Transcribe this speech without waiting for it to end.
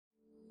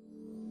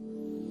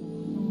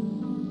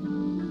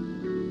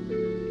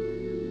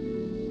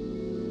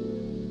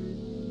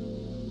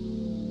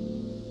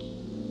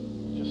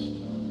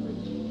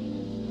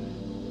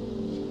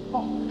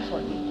for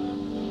it.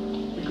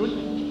 We good?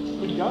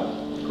 Good to go?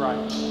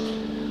 Great.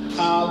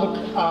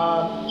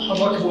 I'd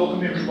like to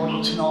welcome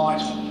everybody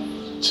tonight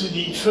to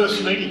the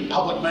first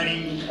public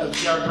meeting of the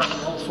Yarra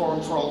Health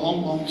Forum for a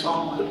long, long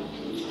time.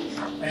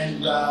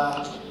 And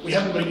we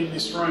haven't been in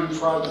this room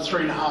for over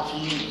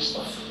 3.5 years.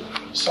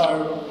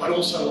 So I'd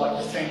also like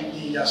to thank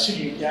the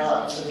City of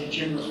Yarra for their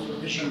generous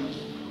provision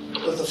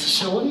of the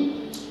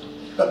facility.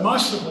 But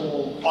most of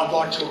all, I'd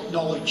like to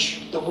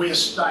acknowledge that we are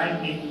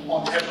standing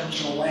on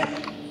Aboriginal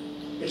land.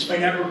 It's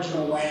been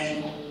Aboriginal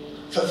land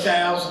for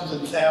thousands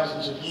and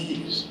thousands of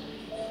years.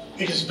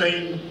 It has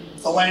been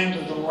the land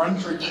of the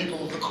Wurundjeri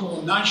people of the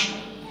Kulin Nation,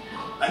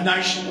 a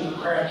nation with a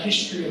proud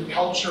history of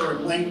culture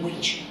and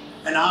language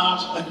and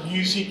art and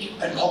music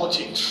and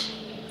politics.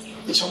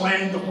 It's a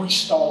land that we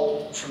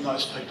stole from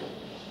those people.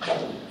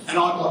 And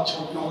I'd like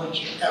to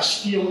acknowledge our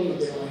stealing of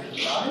their land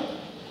today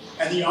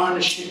and the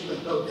ownership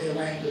of their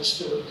land that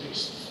still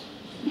exists.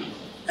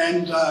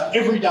 And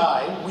every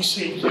day we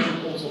see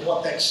examples of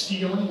what that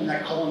stealing and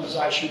that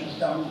colonisation has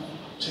done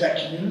to that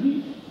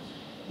community.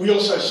 We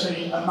also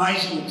see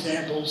amazing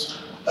examples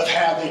of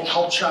how their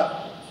culture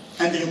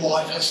and their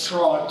life has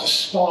thrived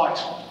despite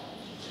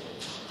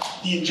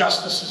the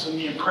injustices and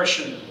the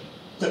oppression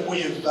that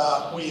we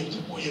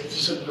have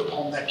visited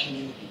upon that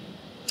community.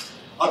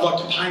 I'd like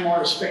to pay my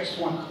respects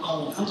to Uncle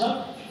Colin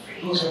Hunter,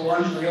 who was a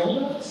Wurundjeri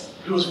elder,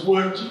 who has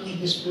worked in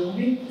this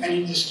building and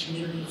in this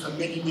community for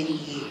many, many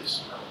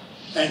years,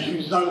 and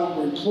who's no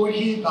longer employed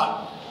here,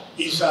 but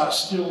is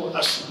still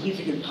a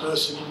significant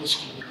person in this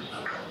community.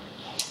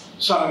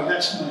 So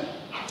that's me.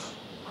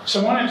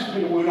 So my name's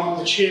Peter Wood. I'm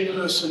the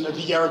chairperson of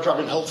the Yarra Drug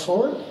and Health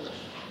Forum.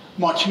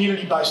 My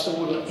community-based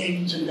order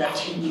ends in about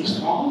 10 years'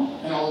 time,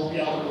 and I'll be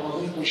able to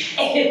relinquish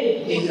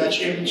the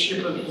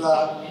chairmanship of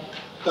the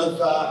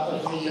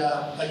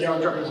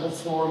Yarra Drug and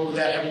Health Forum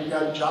without having to go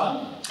to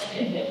jail.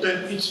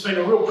 But it's been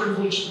a real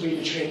privilege to be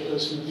the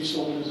chairperson of this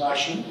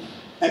organisation,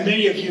 and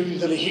many of you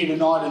that are here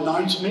tonight are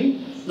known to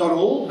me. Not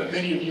all, but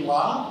many of you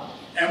are,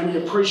 and we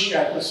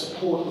appreciate the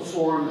support the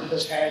forum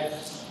has had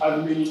over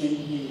many, many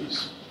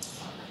years.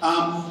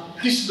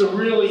 This is a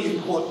really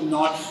important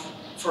night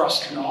for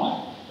us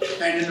tonight,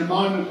 and in a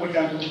moment we're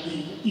going to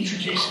be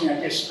introducing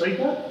our guest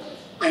speaker,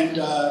 and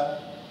I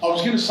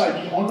was going to say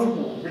the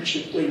Honourable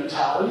Richard D.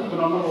 Natale, but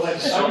I'm not allowed to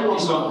say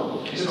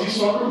Honourable. The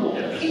Dishonourable,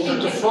 or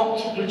the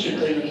defrocked Richard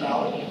D.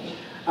 Natale,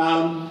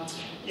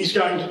 is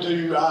going to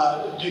do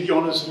the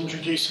honours of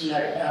introducing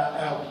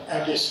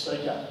our guest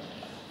speaker.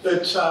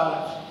 But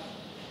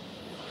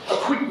a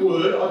quick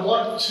word, I'd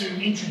like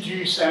to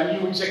introduce our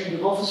new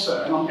Executive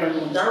Officer, and I'm going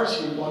to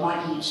embarrass him by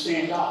making him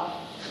stand up.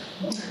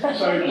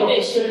 So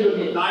Dr.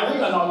 Stephen McNally,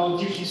 and I will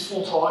give his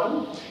full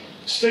title.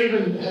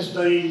 Stephen has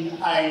been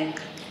a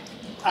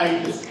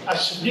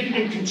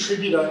significant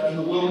contributor in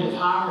the world of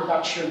harm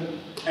reduction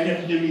and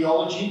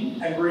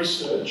epidemiology and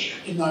research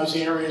in those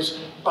areas,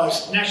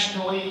 both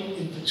nationally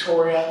in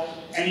Victoria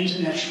and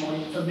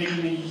internationally for many,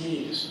 many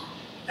years.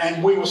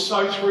 And we were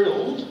so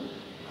thrilled,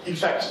 in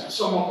fact,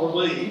 somewhat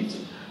relieved,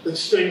 that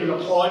Stephen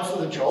applied for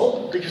the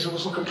job because it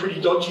was looking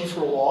pretty dodgy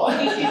for a while.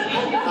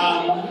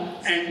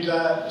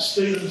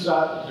 Stephen's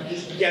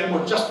began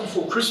work just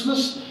before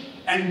Christmas,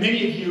 and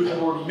many of you have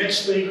already met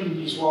Stephen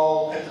in his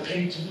role at the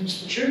Pennington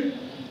Institute,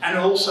 and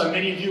also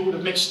many of you would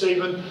have met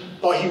Stephen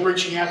by him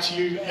reaching out to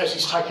you as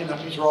he's taken up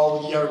his role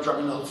with the Yarra Drug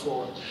and Health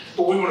Forum.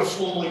 But we want to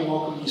formally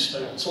welcome you,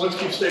 Stephen. So let's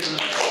give Stephen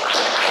a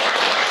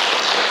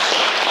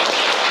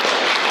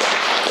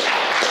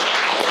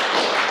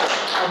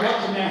I'd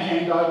like to now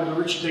hand over to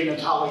Richard D.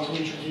 Natale to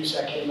introduce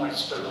our keynote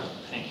speaker.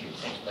 Thank you.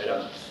 Thanks,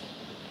 Peter.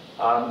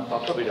 I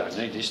probably don't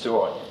need this,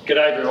 do I?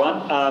 G'day,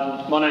 everyone.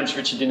 My name's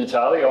Richard D.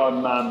 Natale.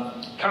 I'm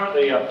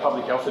currently a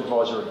public health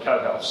advisor at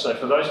CoHealth. So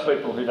for those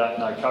people who don't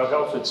know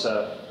CoHealth, it's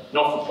a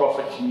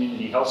not-for-profit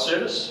community health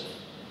service.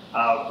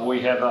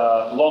 We have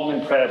a long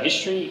and proud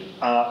history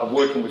of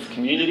working with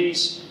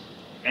communities,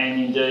 and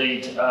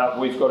indeed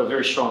we've got a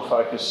very strong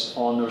focus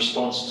on the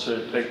response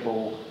to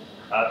people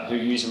who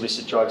use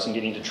illicit drugs and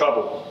get into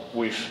trouble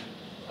with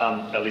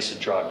illicit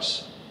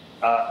drugs.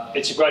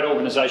 It's a great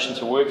organisation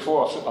to work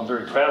for. I'm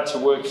very proud to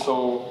work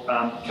for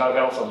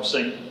CoHealth. I'm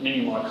seeing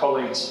many of my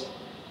colleagues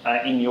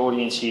in the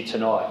audience here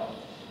tonight.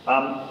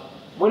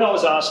 When I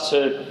was asked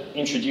to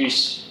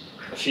introduce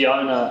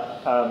Fiona,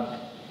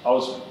 I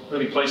was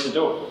really pleased to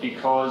do it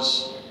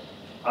because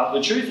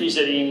the truth is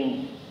that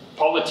in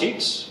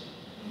politics,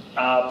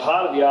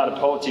 part of the art of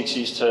politics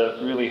is to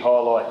really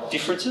highlight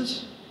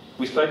differences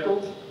with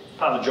people.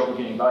 Part of the job of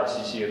getting votes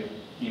is you've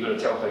got to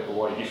tell people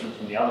why you're different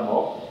from the other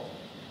mob,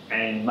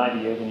 and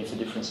maybe even if the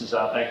differences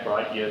aren't that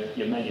great,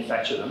 you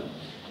manufacture them.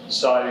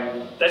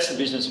 So that's the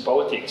business of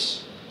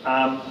politics.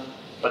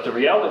 But the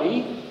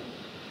reality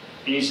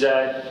is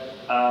that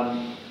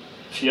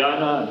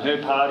Fiona and her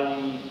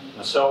party,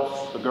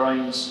 myself, the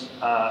Greens,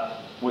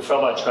 we're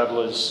fellow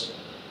travellers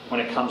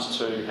when it comes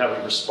to how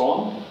we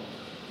respond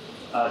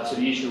to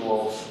the issue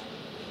of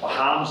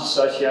harms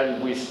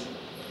associated with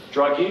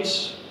drug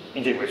use,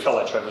 indeed we're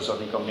fellow travellers, I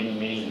think, on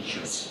many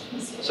issues.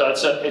 So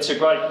it's a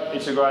great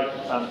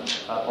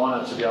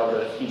honour to be able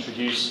to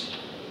introduce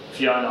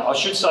Fiona. I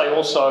should say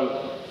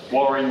also,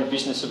 while we're in the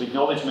business of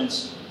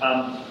acknowledgements,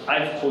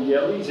 Ava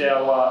Puglielli is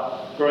our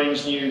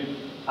Greens' new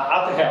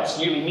upper house,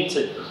 newly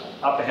minted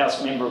upper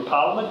house member of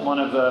Parliament, one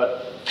of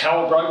the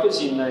power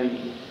brokers in the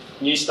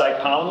new state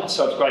parliament.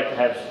 So it's great to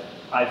have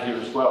Ava here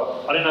as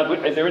well. I don't know,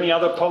 are there any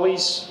other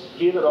Pollies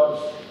here that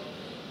I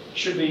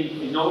should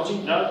be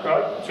acknowledging? No,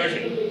 great,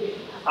 terrific.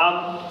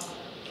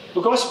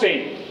 Look,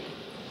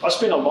 I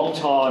spent a long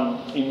time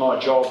in my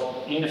job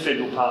in the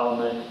federal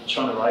parliament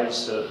trying to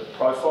raise the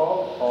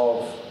profile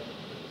of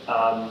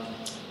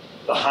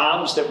the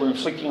harms that we're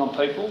inflicting on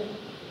people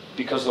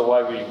because of the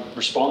way we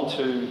respond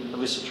to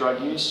illicit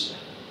drug use.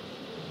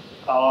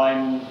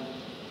 I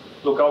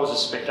was a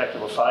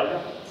spectacular failure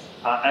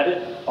at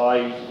it.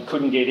 I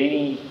couldn't get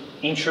any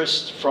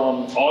interest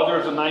from either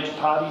of the major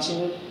parties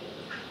in it.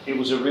 It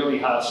was a really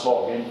hard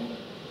slog, and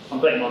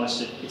I'm being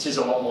honest, it says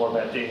a lot more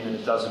about them than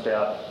it does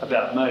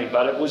about me,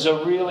 but it was a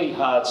really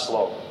hard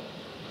slog.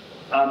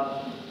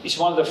 It's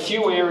one of the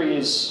few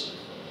areas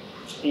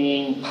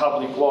in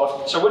public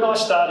life. So when I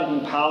started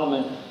in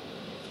Parliament,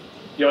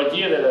 the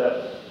idea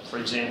that, for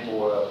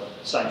example, a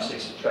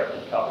same-sex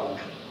attracted couple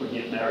could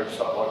get married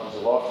felt like it was a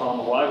lifetime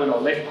away. When I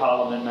left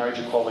Parliament, marriage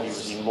equality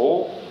was in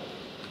law.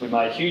 We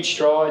made huge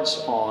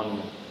strides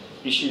on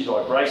issues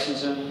like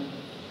racism,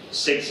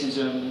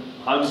 sexism,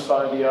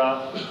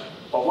 homophobia,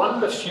 but one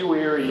of the few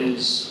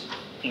areas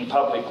in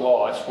public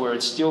life where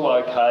it's still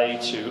okay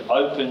to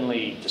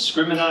openly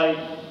discriminate,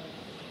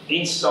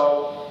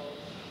 insult,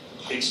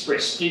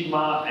 express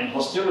stigma and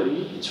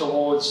hostility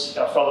towards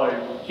our fellow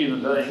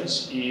human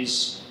beings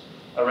is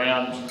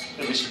around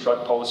illicit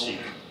drug policy.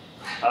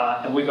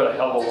 And we've got a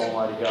hell of a long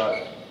way to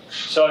go.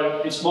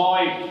 So it's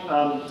my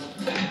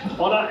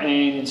honour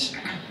and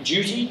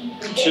duty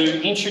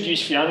to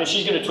introduce Fiona.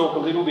 She's going to talk a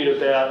little bit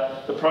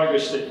about the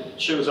progress that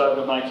she was able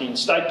to make in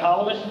state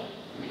parliament,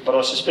 but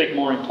I suspect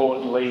more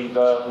importantly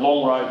the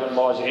long road that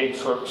lies ahead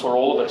for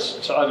all of us.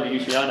 So over to you,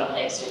 Fiona.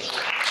 Thanks, Richard.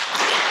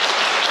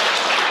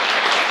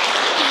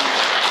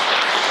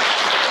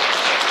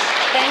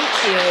 Thank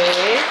you.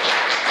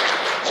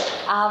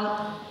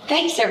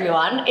 Thanks,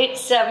 everyone.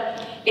 It's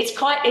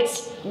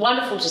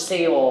wonderful to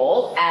see you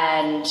all,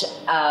 and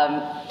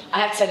I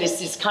have to say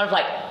this is kind of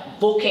like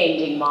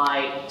bookending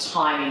my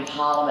time in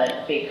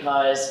Parliament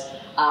because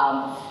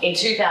in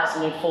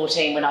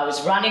 2014, when I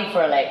was running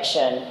for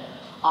election,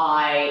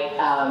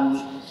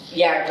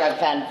 Yarra drug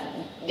fan.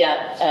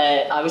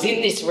 I was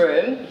in this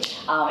room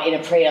in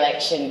a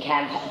pre-election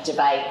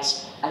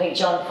debate. I think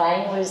John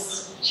Payne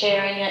was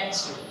chairing it,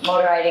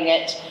 moderating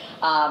it,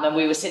 and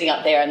we were sitting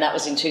up there, and that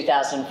was in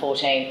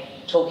 2014,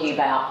 talking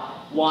about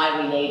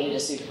why we needed a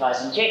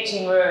supervised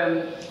injecting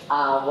room,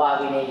 why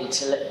we needed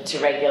to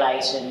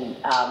regulate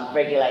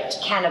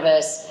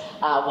cannabis,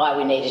 why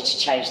we needed to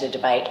change the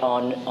debate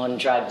on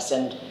drugs,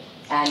 and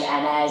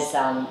as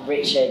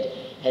Richard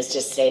has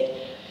just said,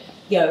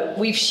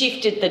 we've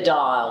shifted the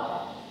dial,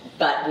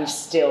 but we've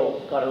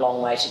still got a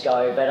long way to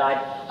go. But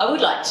I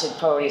would like to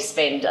probably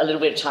spend a little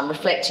bit of time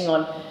reflecting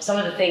on some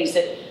of the things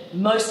that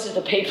most of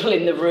the people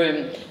in the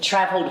room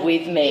travelled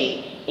with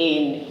me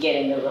in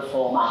getting the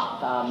reform up.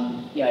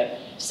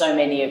 So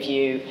many of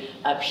you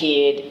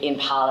appeared in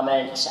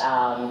Parliament,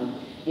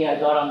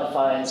 got on the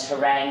phones,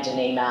 harangued and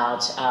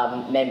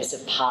emailed members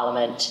of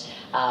Parliament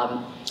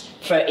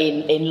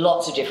in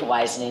lots of different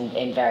ways and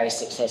in very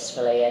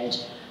successfully. And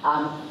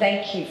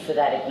thank you for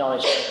that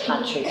acknowledgement of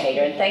country,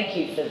 Peter, and thank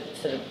you for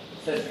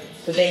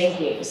being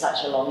here for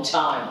such a long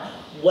time.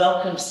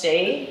 Welcome,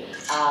 Steve.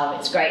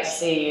 It's great to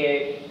see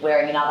you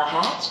wearing another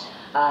hat.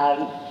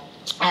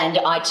 And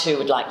I too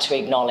would like to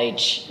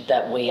acknowledge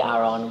that we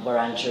are on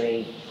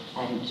Wurundjeri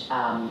and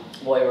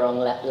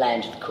Woiwurrung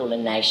land of the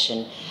Kulin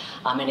Nation,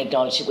 and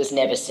acknowledge it was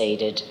never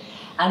ceded.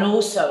 And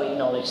also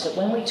acknowledge that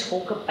when we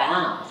talk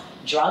about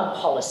drug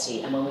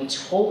policy and when we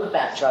talk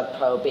about drug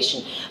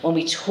prohibition, when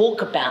we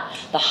talk about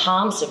the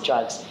harms of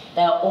drugs,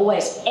 they are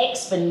always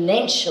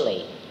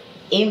exponentially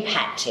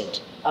impacted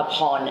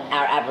upon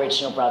our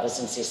Aboriginal brothers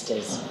and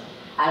sisters.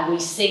 And we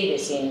see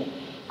this in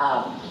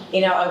our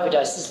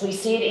overdoses. We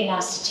see it in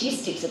our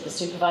statistics at the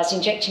supervised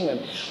injecting room.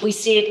 We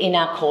see it in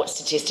our court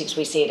statistics.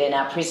 We see it in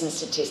our prison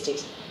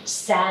statistics.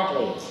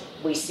 Sadly,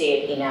 we see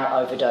it in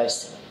our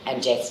overdose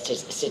and death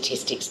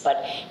statistics.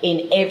 But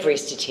in every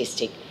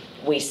statistic,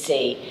 we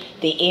see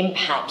the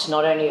impact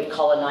not only of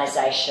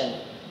colonisation,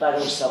 but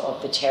also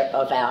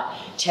of our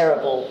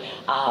terrible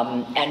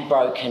and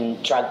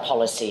broken drug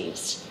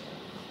policies.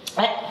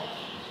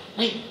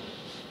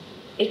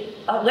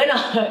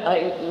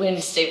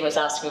 When Stephen was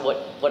asking me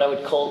what I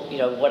would call,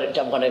 what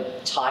I want to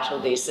title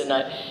this, and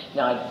I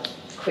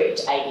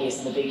quipped 8 years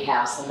in the big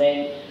house, and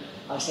then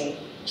I was thinking,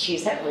 gee,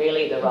 is that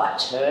really the right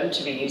term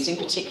to be using,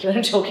 particularly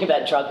when talking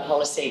about drug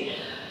policy?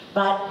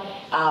 But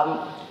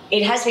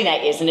it has been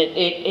 8 years, and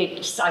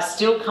I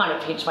still kind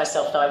of pinch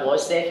myself that I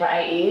was there for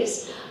 8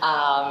 years.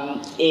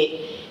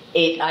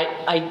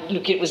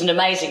 It was an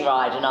amazing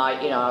ride, and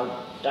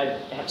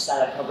have to say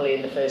that probably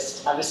in the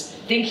first. I was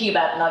thinking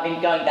about, and I've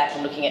been going back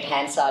and looking at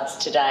Hansard's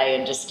today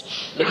and just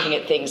looking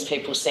at things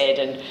people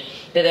said,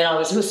 but then I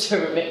was also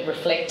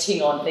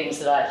reflecting on things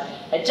that I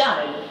had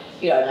done,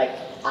 and like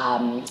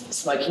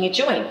smoking a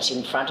joint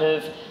in front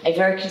of a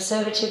very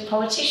conservative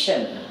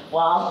politician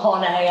while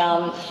on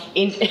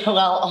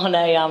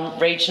a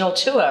regional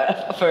tour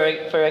for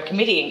a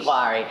committee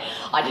inquiry.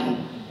 I didn't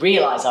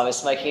realise I was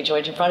smoking a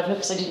joint in front of her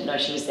because I didn't know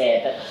she was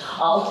there, but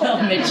I'll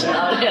mention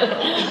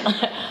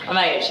I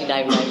may actually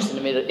name names in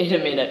a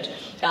minute.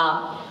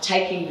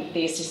 Taking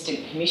the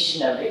Assistant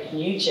Commissioner, Rick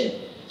Nugent,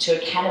 to a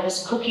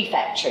cannabis cookie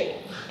factory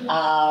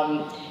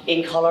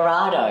in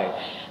Colorado.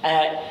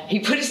 He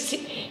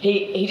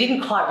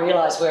didn't quite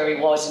realise where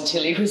he was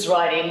until he was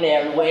right in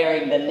there and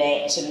wearing the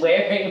net and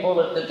wearing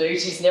all of the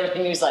booties and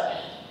everything. He was like,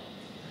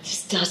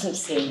 this doesn't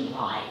seem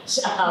right.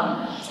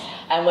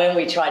 And when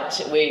we tried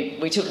to,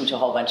 we took him to a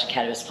whole bunch of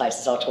cannabis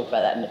places. I'll talk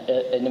about that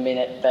in a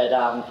minute. But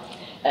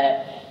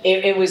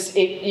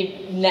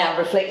now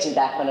reflecting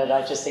back on it,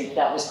 I just think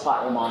that was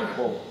quite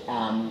remarkable.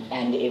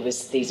 And it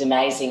was these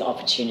amazing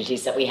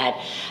opportunities that we had.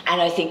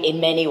 And I think in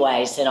many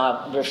ways, and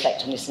I'll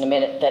reflect on this in a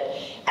minute, that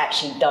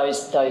actually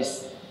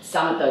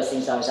some of those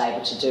things I was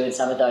able to do, and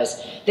some of those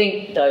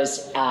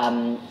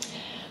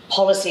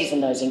policies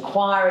and those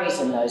inquiries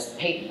and those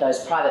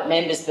private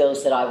members'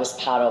 bills that I was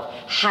part of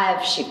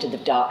have shifted the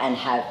dial and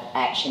have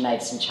actually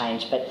made some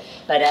change. But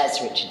as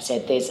Richard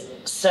said, there's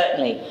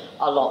certainly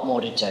a lot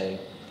more to do.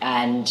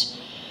 And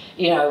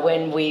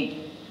when we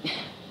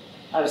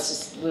were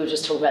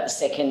just talking about the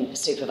second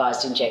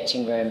supervised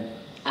injecting room.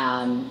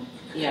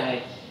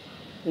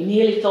 We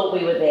nearly thought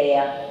we were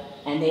there,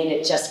 and then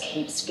it just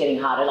keeps getting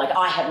harder. Like,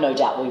 I have no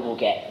doubt we will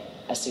get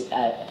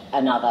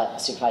another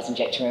supervised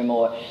injecting room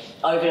or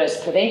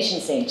overdose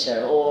prevention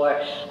centre, or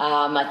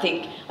I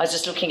think I was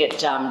just looking at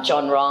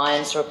John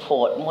Ryan's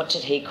report, and what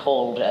did he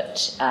call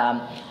it?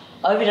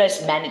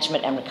 Overdose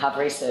management and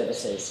recovery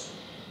services.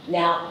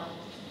 Now,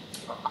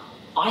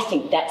 I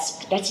think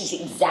that's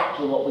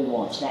exactly what we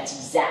want, and that's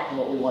exactly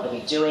what we want to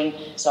be doing.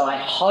 So I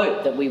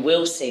hope that we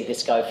will see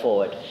this go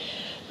forward.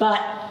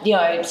 But,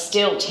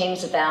 still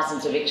tens of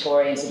thousands of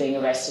Victorians are being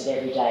arrested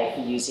every day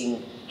for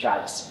using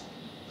drugs.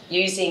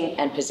 Using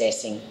and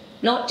possessing.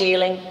 Not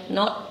dealing,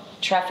 not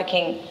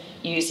trafficking,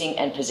 using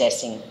and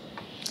possessing.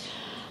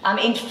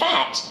 In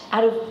fact,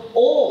 out of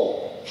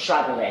all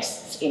drug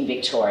arrests in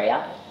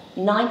Victoria,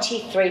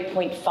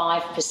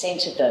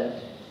 93.5% of them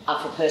are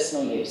for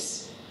personal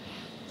use.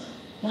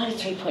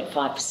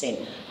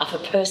 93.5% are for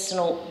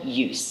personal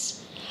use.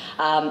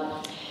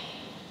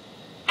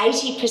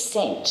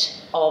 80%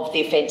 of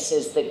the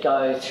offences that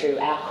go through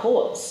our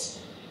courts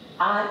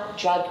are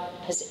drug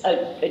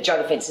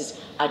offences,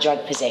 are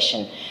drug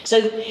possession. So,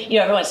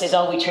 everyone says,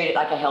 we treat it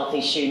like a health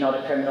issue, not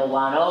a criminal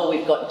one.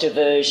 We've got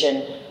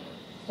diversion.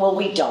 Well,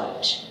 we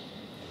don't.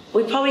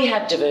 We probably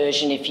have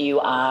diversion if you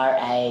are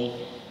a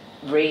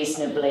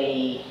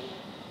reasonably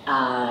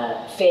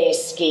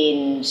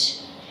fair-skinned,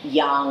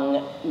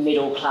 young,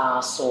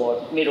 middle-class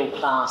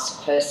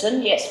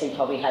person. Yes, we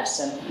probably have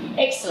some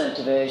excellent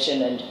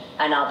diversion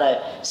and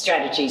other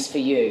strategies for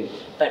you.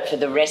 But for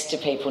the rest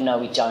of people, no,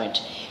 we don't.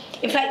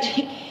 In fact,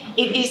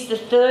 it is the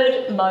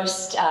third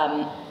most...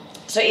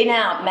 so in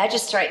our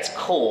magistrates'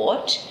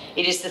 court,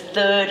 it is the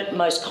third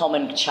most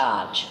common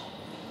charge.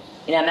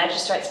 In our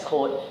magistrates'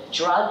 court,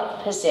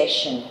 drug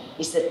possession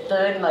is the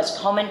third most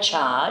common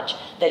charge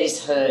that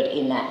is heard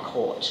in that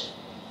court.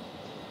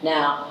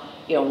 Now,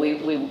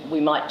 we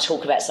might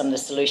talk about some of the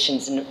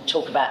solutions and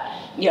talk about,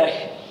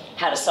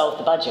 how to solve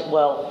the budget.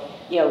 Well,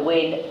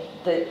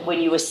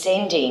 when you were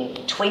sending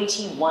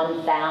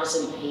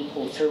 21,000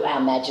 people through our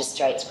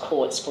magistrates'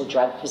 courts for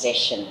drug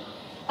possession,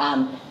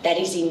 that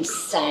is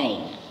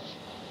insane.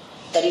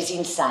 That is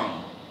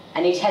insane.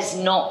 And it has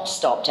not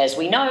stopped, as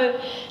we know,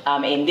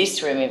 in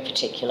this room in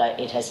particular,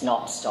 it has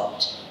not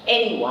stopped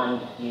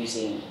anyone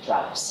using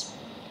drugs.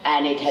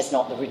 And it has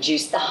not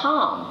reduced the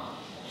harm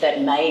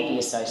that may be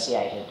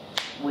associated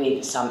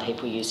with some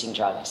people using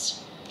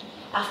drugs.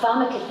 Our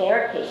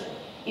pharmacotherapy,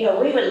 we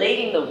were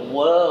leading the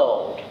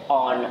world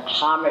on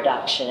harm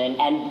reduction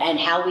and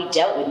how we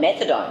dealt with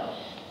methadone.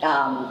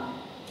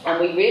 And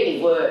we really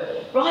were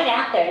right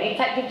out there. And in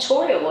fact,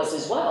 Victoria was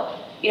as well.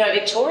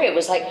 Victoria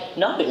was like,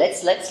 no,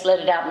 let's let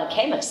it out in the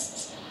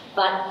chemists.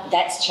 But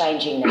that's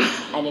changing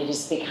now, and it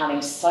is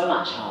becoming so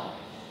much harder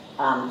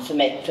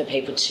for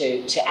people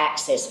to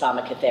access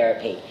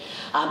pharmacotherapy.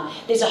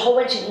 There's a whole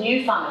bunch of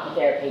new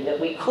pharmacotherapy that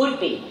we could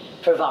be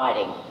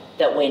providing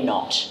that we're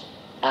not.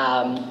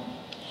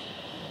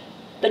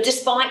 But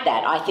despite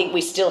that, I think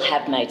we still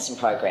have made some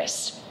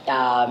progress.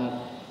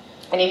 And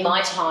in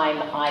my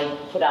time, I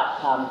put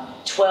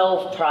up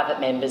 12 private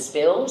members'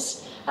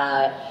 bills.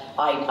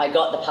 I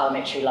got the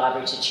Parliamentary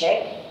Library to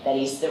check. That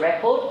is the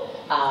record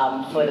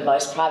for the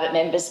most private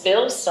members'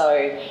 bills.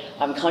 So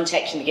I'm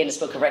contacting the Guinness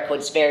Book of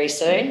Records very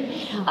soon.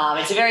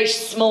 It's a very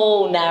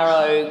small,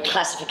 narrow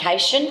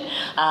classification,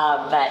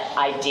 but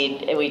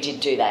we did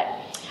do that.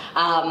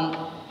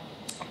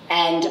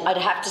 And I'd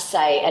have to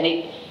say,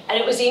 And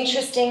it was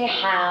interesting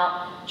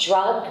how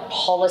drug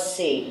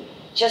policy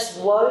just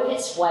wove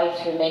its way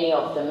through many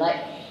of them. Like,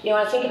 you know,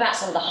 I think about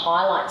some of the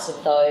highlights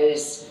of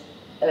those,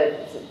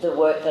 the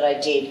work that I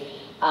did.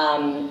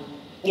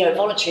 You know,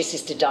 voluntary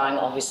assisted dying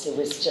obviously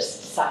was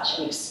just such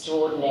an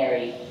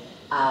extraordinary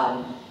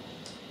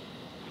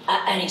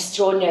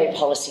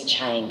policy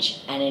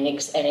change,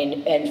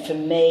 and for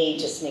me,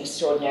 just an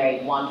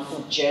extraordinary,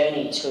 wonderful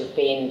journey to have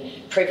been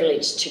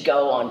privileged to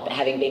go on,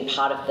 having been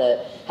part of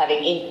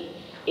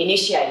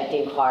initiated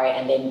the inquiry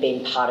and then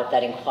been part of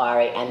that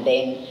inquiry, and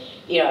then,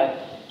 you know,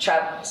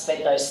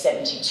 spent those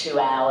 72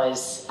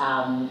 hours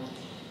of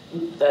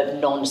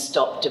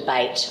non-stop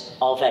debate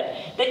of it.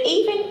 But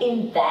even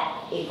in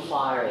that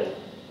inquiry,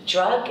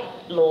 drug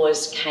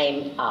laws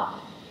came up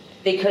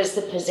because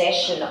the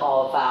possession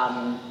of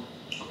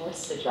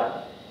what's the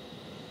drug,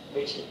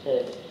 Richard?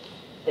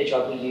 The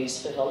drug we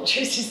use for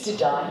voluntary assisted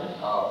dying?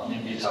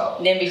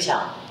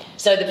 Natale.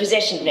 So the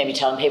possession of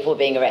Natale, and people were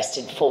being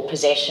arrested for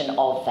possession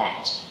of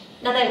that.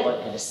 Now, they weren't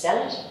going to sell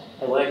it.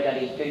 They weren't going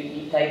to.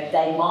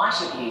 They might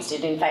have used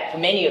it. In fact, for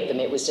many of them,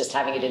 it was just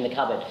having it in the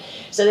cupboard.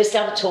 So they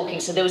started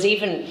talking. So there was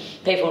even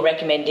people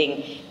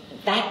recommending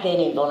back then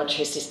in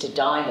voluntary assisted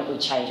dying that we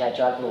change our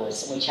drug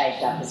laws, and we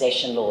changed our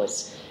possession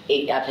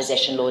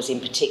laws in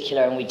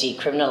particular, and we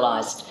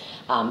decriminalised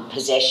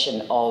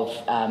possession of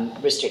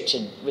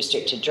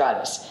restricted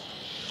drugs.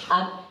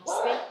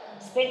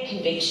 Spent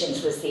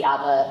convictions was the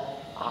other.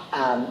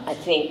 I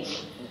think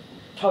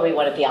probably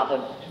one of the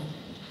other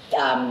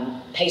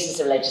pieces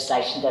of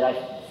legislation that I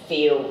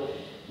feel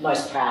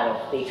most proud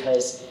of,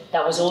 because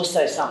that was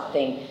also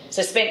something.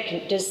 So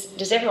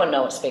does everyone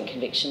know what spent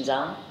convictions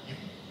are?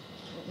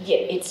 Yeah,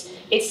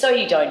 it's so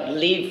you don't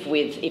live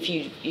with, if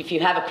you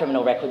have a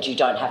criminal record, you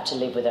don't have to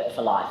live with it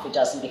for life. It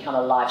doesn't become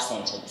a life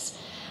sentence.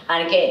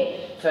 And again,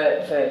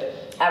 for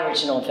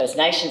Aboriginal and First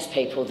Nations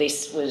people,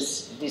 this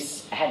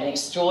had an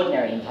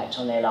extraordinary impact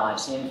on their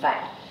lives. And in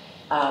fact,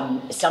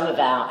 some of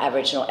our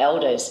Aboriginal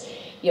elders,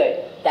 you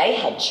know, they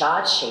had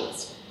charge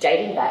sheets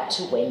dating back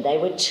to when they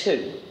were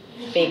 2,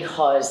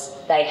 because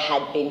they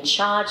had been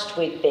charged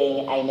with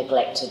being a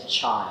neglected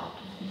child.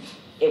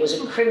 It was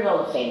a criminal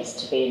offence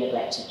to be a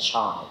neglected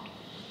child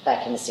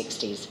back in the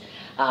 60s.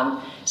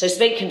 So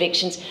spent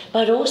convictions,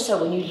 but also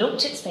when you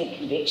looked at spent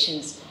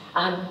convictions,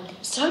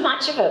 so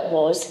much of it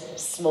was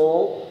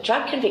small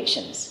drug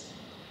convictions.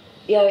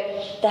 You know,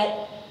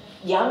 that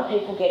young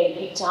people getting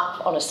picked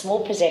up on a small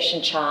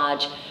possession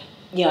charge,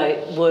 you know,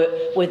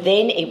 were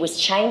then, it was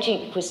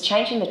changing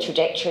the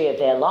trajectory of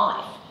their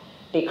life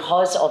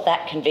because of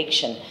that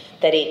conviction,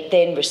 that it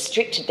then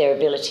restricted their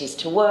abilities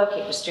to work,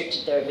 it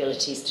restricted their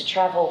abilities to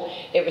travel,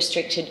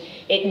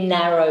 it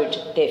narrowed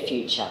their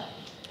future.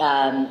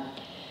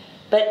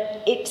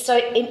 But so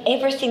in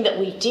everything that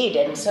we did,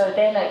 and so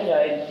then, you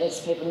know,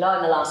 as people know,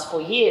 in the last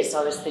 4 years,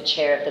 I was the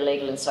chair of the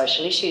Legal and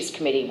Social Issues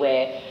Committee,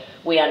 where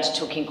we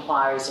undertook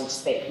inquiries into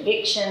spent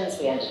convictions,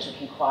 we undertook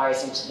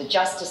inquiries into the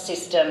justice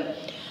system,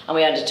 and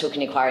we undertook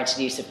an inquiry into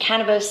the use of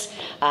cannabis,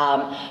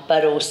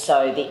 but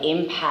also the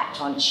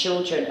impact on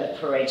children of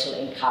parental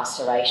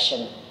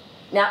incarceration.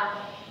 Now,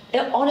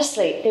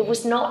 honestly, there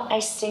was not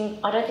a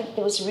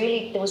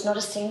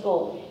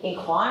single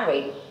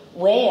inquiry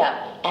where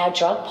our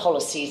drug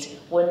policies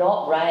were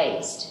not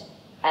raised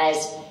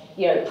as,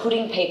 you know,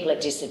 putting people at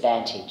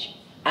disadvantage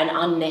and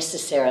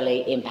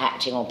unnecessarily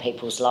impacting on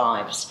people's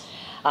lives.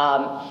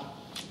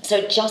 So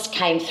it just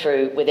came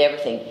through with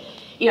everything.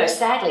 You know,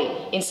 sadly,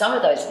 in some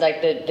of those,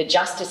 like the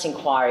justice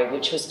inquiry,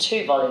 which was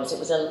 2 volumes, it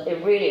was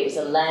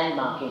a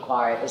landmark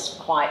inquiry. It was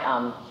quite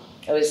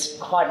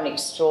an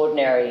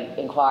extraordinary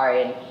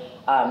inquiry,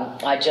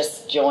 and I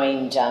just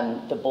joined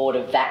the board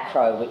of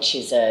VACRO, which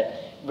is a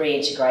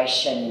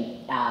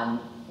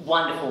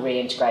wonderful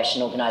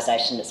reintegration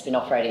organisation that's been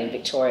operating in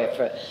Victoria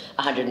for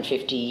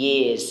 150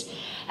 years,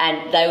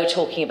 and they were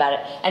talking about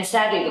it. And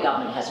sadly, the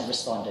government hasn't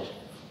responded.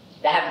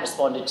 They haven't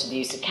responded to the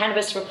use of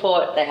cannabis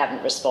report. They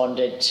haven't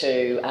responded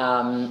to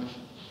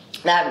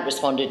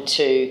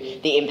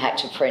the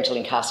impact of parental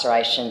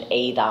incarceration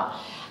either.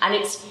 And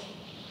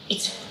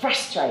it's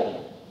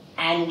frustrating.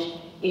 And,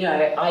 you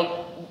know,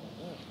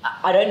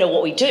 I don't know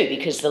what we do,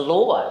 because the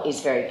law is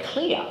very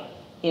clear.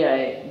 You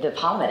know, the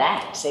Parliament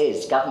Act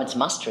says governments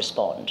must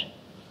respond.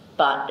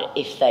 But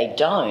if they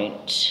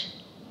don't,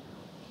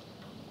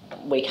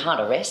 we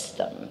can't arrest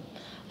them.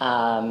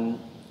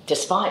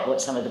 Despite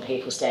what some of the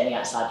people standing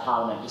outside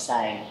Parliament were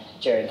saying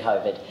during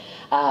COVID.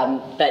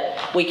 But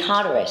we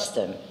can't arrest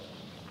them.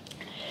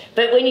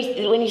 But when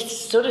you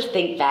sort of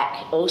think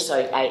back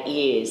also 8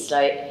 years,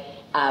 like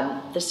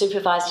the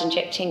supervised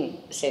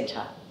injecting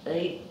centre,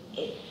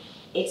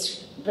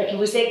 it's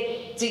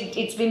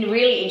been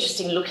really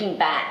interesting looking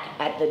back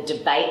at the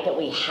debate that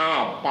we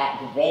had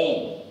back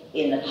then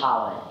in the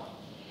Parliament.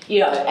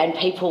 You know, and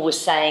people were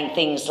saying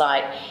things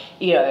like,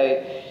 you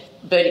know,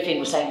 Bertie Finn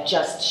was saying,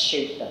 just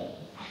shoot them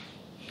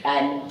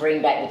and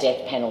bring back the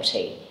death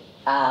penalty.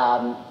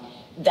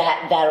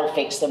 That'll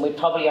fix them. We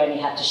probably only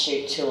have to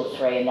shoot 2 or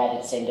 3 and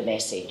that'd send a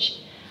message.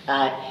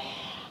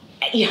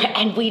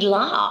 and we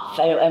laugh.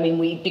 I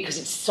mean, because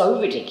it's so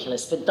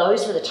ridiculous. But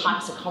those were the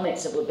types of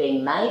comments that were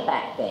being made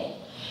back then.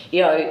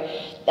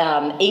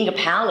 Inga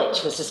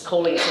Powlich was just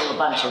calling us all a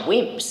bunch of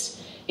wimps.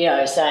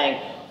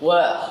 Saying,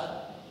 "Well,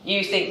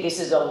 you think this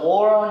is a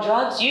war on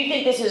drugs? You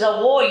think this is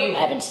a war? You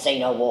haven't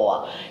seen a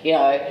war.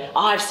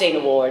 I've seen a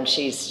war," and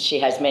she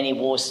has many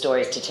war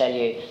stories to tell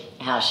you,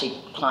 how she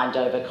climbed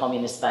over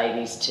communist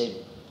babies to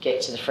get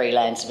to the free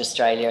lands of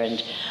Australia,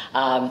 and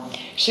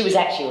she was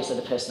actually also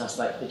the person I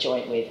smoked the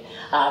joint with.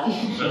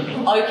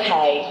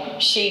 Okay,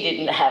 she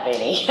didn't have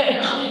any.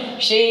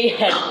 She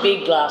had a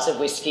big glass of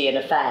whiskey and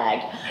a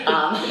fag.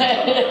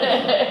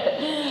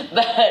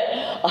 But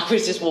I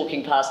was just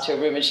walking past her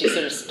room and she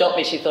sort of stopped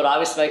me. She thought I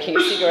was smoking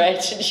a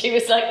cigarette, and she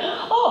was like,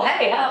 "Oh,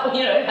 hey, how are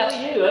you? Oh,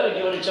 do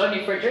you want to join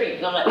me for a drink?"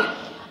 And I'm like,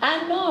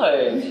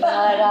 no,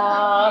 but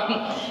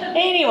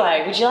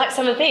anyway, would you like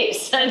some of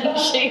this? And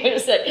she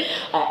was like,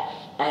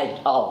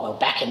 well,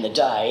 back in the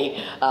day,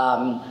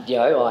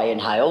 I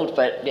inhaled,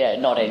 but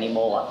not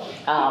anymore.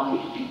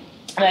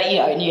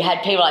 And you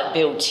had people like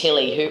Bill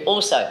Tilley, who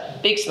also,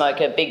 big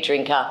smoker, big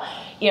drinker,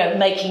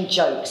 making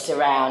jokes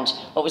around,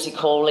 what was he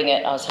calling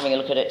it? I was having a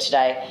look at it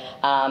today.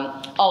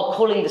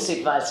 Calling the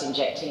supervised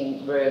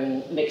injecting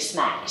room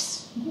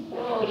McSmacks.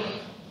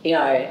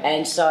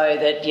 And so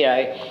that,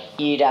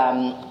 you'd,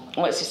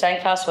 what's he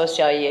saying, fast forward,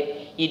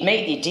 you'd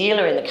meet your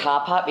dealer in the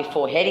car park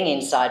before heading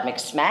inside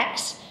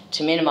McSmacks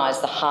to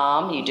minimise the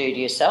harm you do to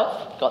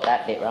yourself. Got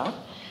that bit right.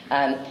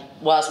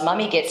 Whilst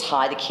mummy gets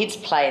high, the kids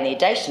play in the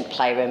adjacent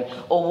playroom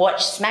or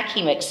watch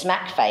Smacky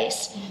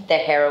McSmackface, the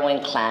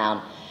heroin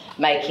clown,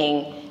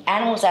 making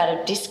animals out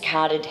of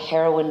discarded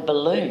heroin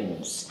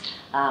balloons.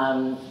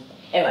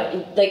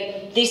 Anyway,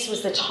 this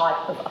was the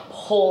type of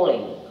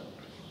appalling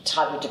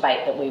type of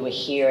debate that we were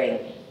hearing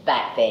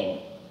back then.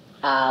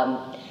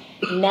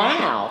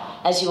 Now,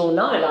 as you all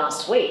know,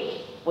 last week,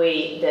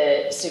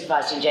 the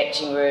supervised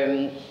injecting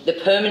room, the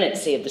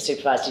permanency of the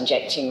supervised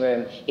injecting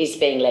room is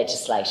being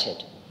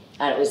legislated.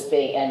 And it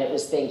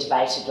was being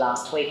debated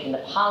last week in the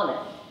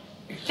Parliament.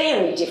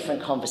 Very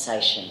different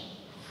conversation.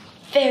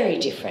 Very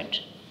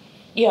different.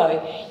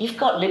 You've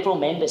got Liberal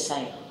members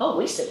saying, "Oh,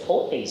 we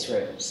support these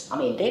rooms. I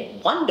mean, they're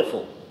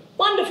wonderful.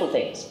 Wonderful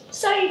things.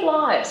 Save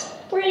lives.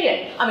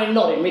 Brilliant." I mean,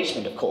 not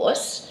enrichment, of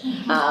course.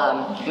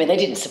 They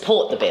didn't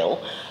support the bill,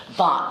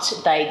 but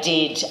they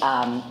did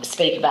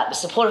speak about the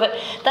support of it.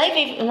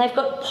 They've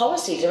got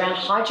policies around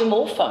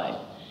hydromorphone,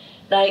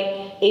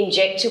 like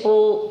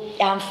injectable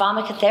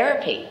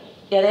pharmacotherapy.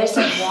 They're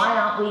saying, why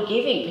aren't we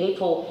giving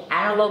people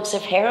analogues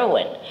of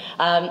heroin?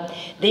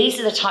 These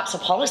are the types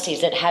of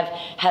policies that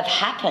have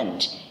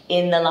happened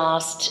in the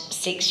last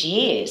 6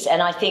 years.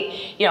 And I think,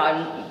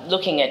 I'm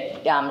looking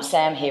at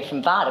Sam here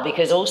from VADA,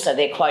 because also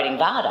they're quoting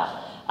VADA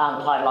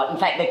quite a lot. In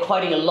fact, they're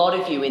quoting a lot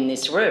of you in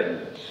this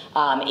room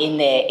in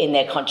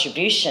their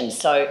contributions.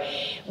 So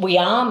we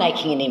are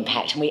making an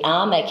impact and we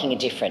are making a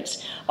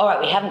difference. All right,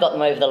 we haven't got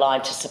them over the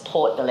line to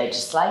support the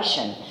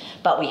legislation,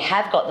 but we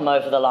have got them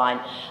over the line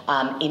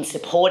in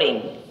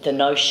supporting the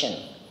notion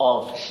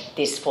of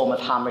this form of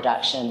harm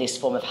reduction and this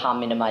form of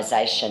harm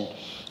minimisation.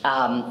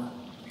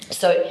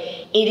 So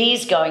it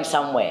is going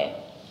somewhere.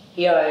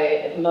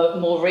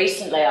 More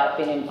recently I've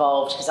been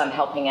involved because I'm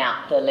helping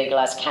out the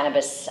legalised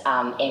cannabis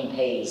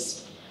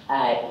MPs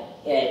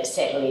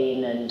settle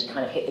in and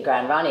kind of hit the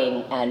ground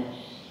running. And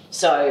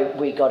so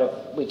we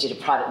did a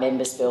private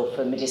members bill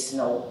for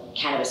medicinal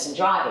cannabis and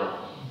driving,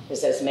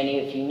 because as many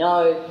of you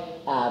know,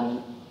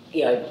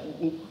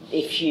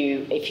 if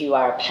you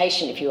are a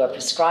patient, if you are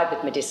prescribed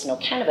with medicinal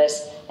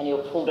cannabis and you're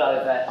pulled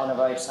over on a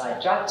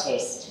roadside drug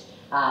test,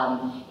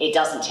 it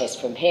doesn't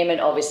test for impairment.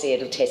 Obviously,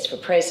 it'll test for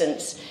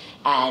presence,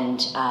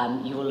 and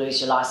you will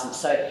lose your licence.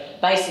 So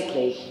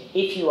basically,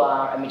 if you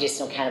are a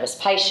medicinal cannabis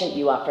patient,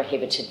 you are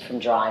prohibited from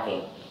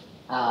driving,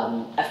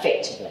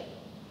 effectively.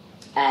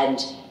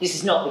 And this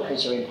is not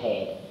because you're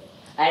impaired.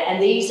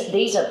 And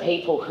these are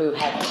people who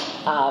have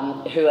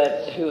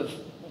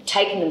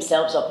taken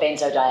themselves off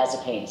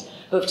benzodiazepines,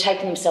 who have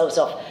taken themselves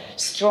off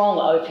strong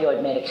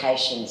opioid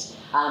medications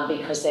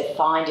because they're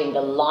finding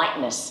the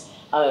lightness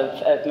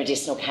of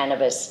medicinal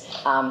cannabis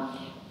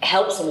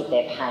helps them with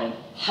their pain,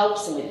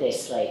 helps them with their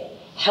sleep,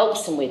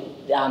 helps them with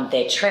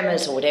their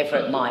tremors or whatever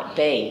it might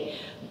be,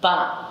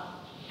 but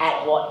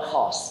at what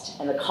cost?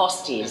 And the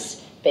cost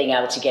is being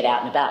able to get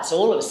out and about. So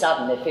all of a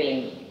sudden they're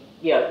feeling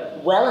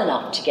well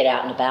enough to get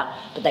out and about,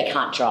 but they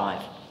can't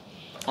drive.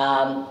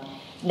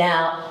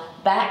 Now,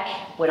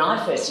 back when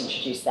I first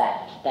introduced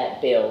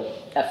that bill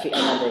a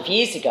number of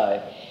years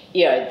ago,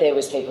 there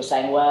was people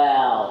saying,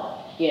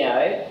 well,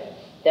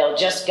 they'll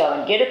just go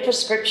and get a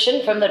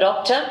prescription from the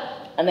doctor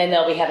and then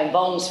they'll be having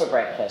bongs for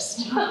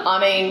breakfast. I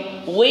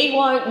mean, we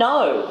won't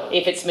know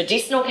if it's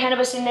medicinal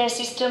cannabis in their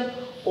system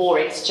or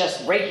it's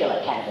just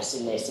regular cannabis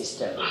in their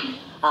system.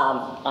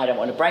 I don't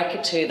want to break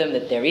it to them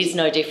that there is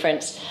no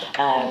difference,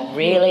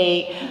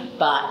 really,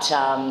 but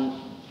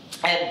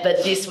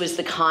this was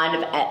the kind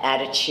of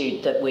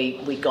attitude that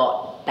we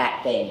got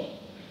back then.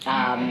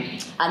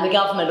 And the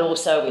government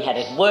also, we had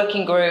a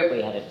working group,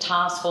 we had a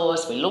task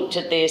force, we looked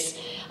at this.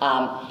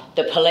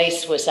 The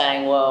police were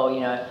saying, well,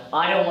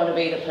 I don't want to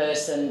be the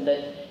person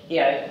that,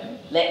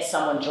 lets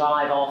someone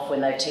drive off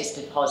when they've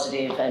tested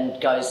positive and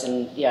goes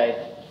and,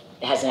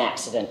 has an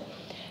accident.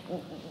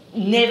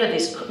 Never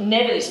this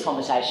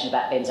conversation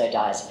about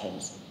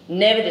benzodiazepines.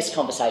 Never this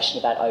conversation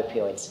about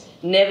opioids.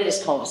 Never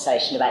this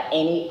conversation about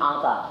any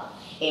other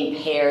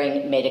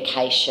impairing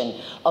medication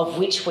of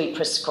which we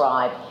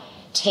prescribe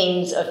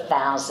tens of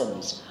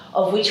thousands,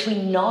 of which we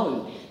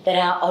know that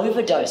our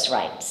overdose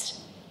rates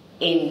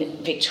in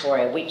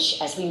Victoria, which,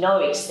 as we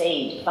know,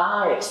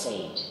 far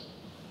exceed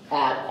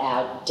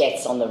our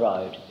deaths on the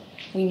road.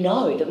 We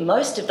know that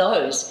most of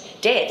those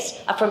deaths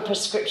are from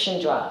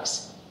prescription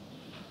drugs.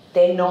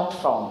 They're not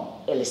from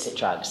illicit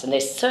drugs, and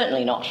they're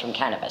certainly not from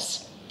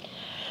cannabis.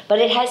 But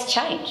it has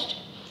changed.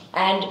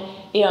 And,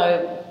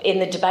 in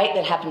the debate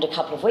that happened a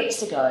couple of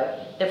weeks ago,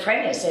 the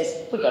Premier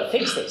says, we've got to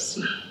fix this.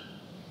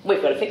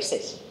 We've got to fix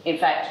this. In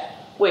fact,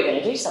 we're going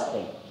to do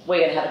something.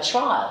 We're going to have a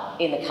trial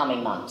in the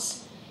coming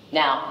months.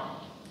 Now,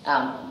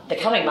 the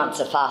coming months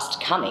are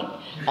fast coming.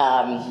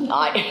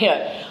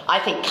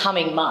 I think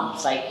coming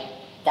months,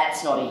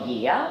 that's not a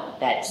year.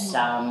 That's,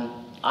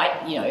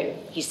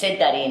 he said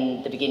that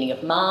in the beginning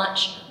of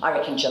March. I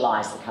reckon July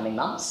is the coming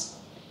months.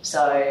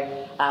 So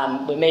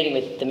we're meeting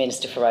with the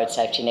Minister for Road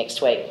Safety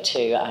next week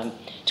to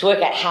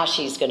work out how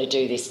she's going to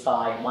do this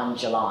by 1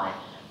 July.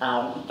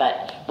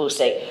 But we'll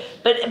see.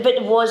 But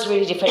it was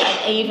really different.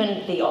 And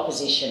even the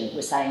opposition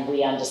was saying,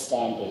 we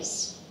understand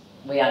this.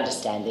 We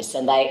understand this.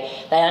 And they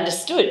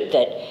understood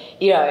that,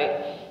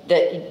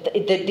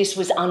 that this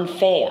was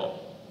unfair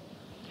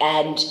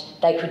and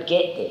they could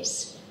get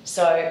this.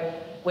 So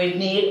we've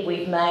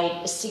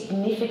made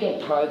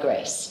significant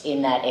progress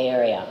in that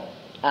area.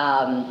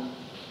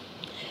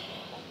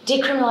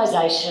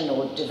 Decriminalisation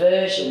or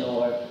diversion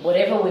or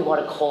whatever we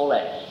want to call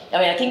it.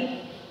 I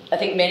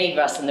think many of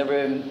us in the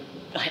room,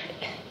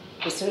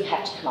 we sort of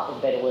have to come up with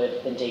a better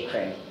word than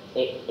decrim.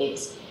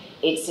 It's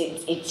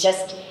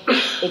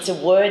a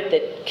word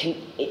that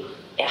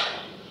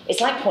it's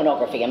like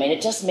pornography.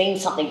 It just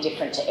means something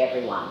different to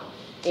everyone.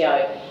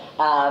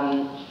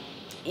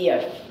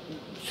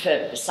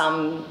 For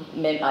some,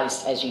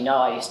 as you know,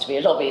 I used to be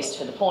a lobbyist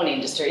for the porn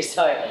industry,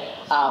 so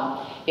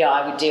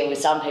I would deal with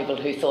some people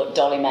who thought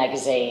Dolly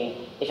magazine,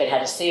 if it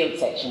had a sealed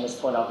section, was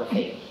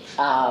pornography,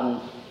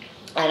 and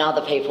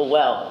other people,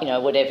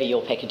 whatever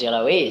your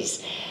peccadillo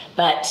is.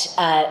 But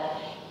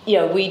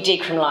we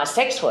decriminalised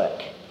sex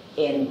work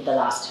in the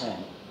last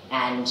term,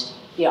 and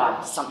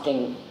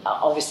something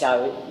obviously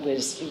I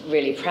was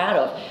really proud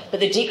of.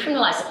 But if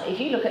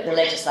you look at the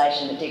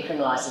legislation that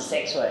decriminalises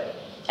sex work,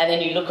 and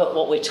then you look at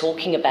what we're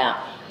talking about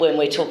when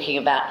we're talking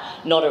about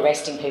not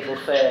arresting people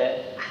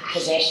for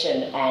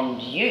possession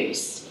and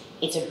use,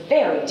 it's a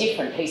very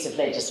different piece of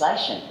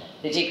legislation.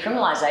 The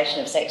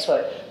decriminalisation of sex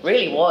work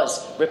really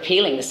was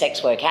repealing the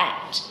Sex Work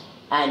Act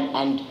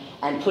and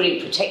putting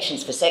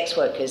protections for sex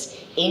workers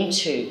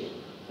into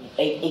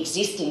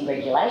existing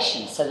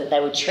regulations so that they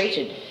were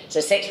treated, so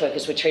sex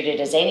workers were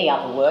treated as any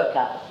other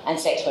worker and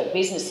sex work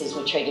businesses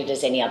were treated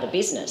as any other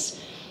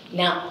business.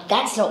 Now,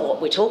 that's not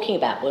what we're talking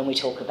about when we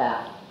talk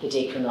about the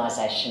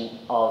decriminalisation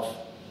of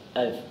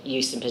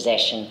use and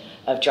possession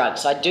of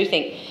drugs. So I do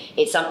think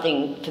it's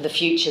something for the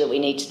future that we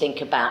need to think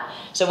about.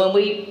 So when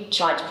we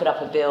tried to put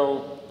up a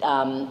bill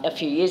a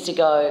few years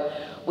ago,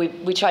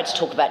 we tried to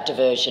talk about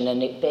diversion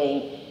and it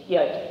being,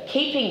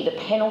 keeping the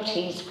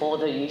penalties for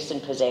the use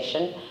and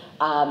possession,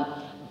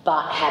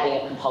 but having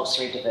a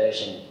compulsory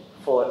diversion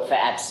for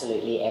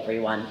absolutely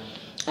everyone.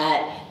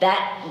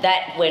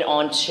 That went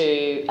on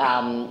to...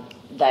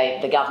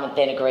 the government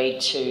then agreed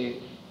to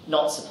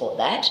not support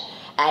that.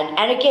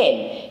 And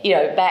again,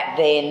 back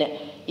then,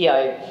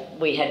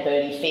 we had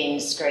Bernie Finn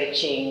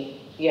screeching,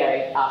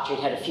 after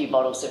he'd had a few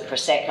bottles of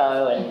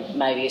Prosecco and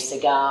maybe a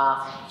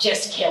cigar,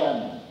 just kill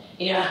them.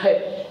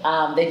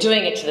 They're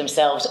doing it to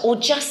themselves. Or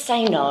just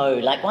say no.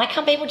 Like, why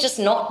can't people just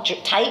not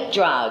take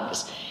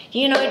drugs?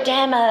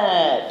 Damn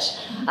it.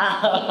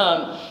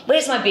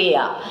 Where's my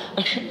beer?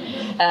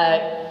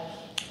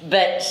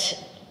 But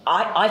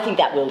I think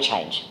that will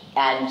change.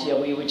 And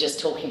we were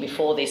just talking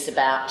before this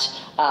about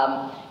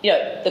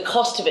the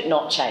cost of it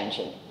not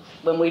changing.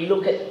 When we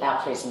look at our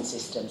prison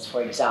systems,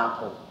 for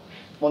example,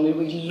 when we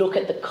really look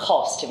at the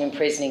cost of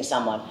imprisoning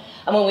someone,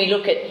 and when we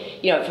look at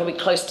probably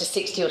close to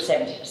 60 or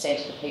 70%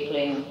 of the people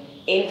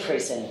in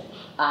prison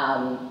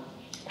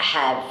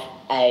have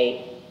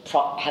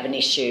an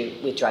issue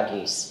with drug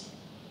use,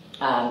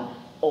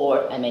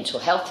 or a mental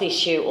health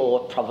issue,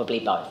 or probably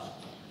both.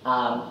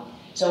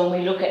 So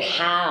when we look at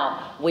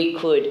how we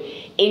could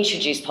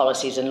introduce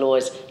policies and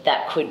laws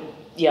that could,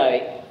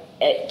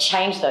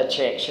 change the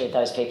trajectory of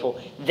those people,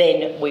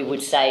 then we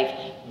would save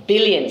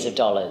billions of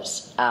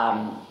dollars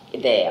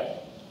there.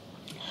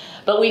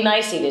 But we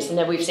may see this, and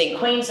then we've seen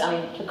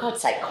for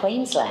God's sake,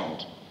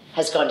 Queensland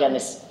has gone down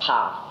this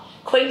path.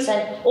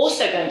 Queensland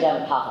also going down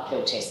the path of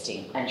pill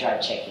testing and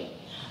drug checking.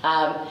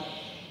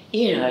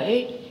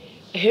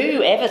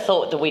 who ever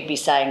thought that we'd be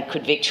saying,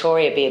 could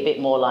Victoria be a bit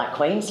more like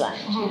Queensland?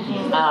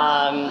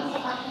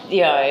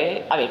 You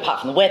know, I mean, apart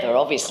from the weather,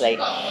 obviously.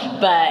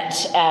 But,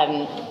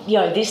 you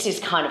know, this is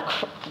kind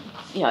of,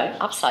 you know,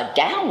 upside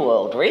down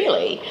world,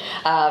 really.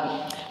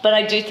 But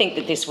I do think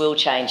that this will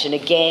change. And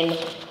again,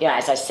 you know,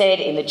 as I said,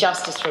 in the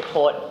Justice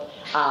Report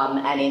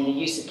and in the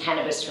use of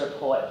cannabis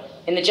report,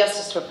 in the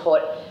Justice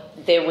Report,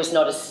 there was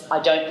not I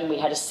don't think we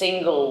had a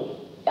single,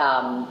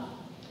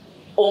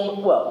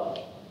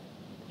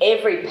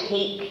 every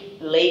peak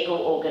legal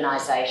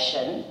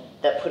organisation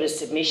that put a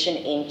submission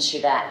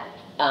into that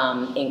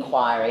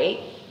inquiry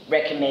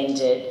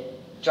recommended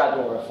drug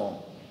law reform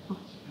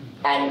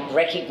and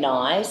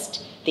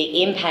recognised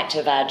the impact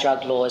of our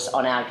drug laws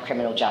on our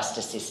criminal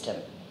justice system.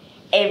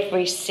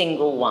 Every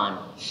single one.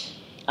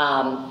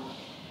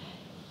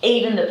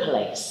 Even the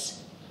police.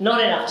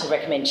 Not enough to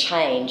recommend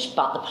change,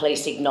 but the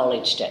police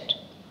acknowledged it.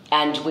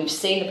 And we've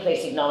seen the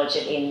police acknowledge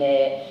it in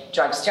their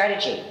drug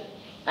strategy.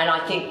 And I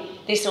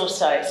think this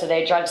also, so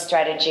their drug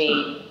strategy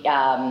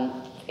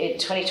in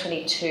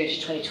 2022 to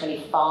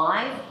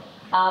 2025,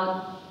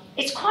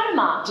 it's quite a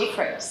marked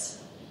difference.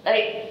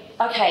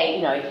 Okay,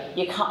 you know,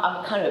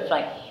 I'm kind of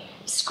like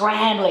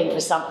scrambling for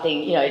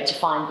something, you know, to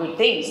find good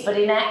things. But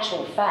in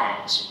actual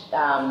fact,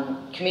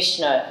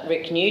 Commissioner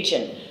Rick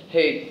Nugent,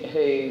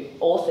 who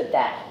authored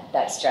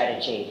that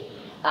strategy,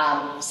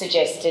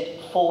 suggested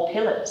 4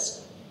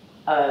 pillars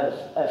of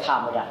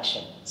harm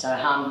reduction. So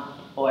harm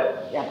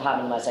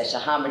minimisation,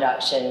 harm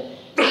reduction,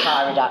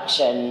 harm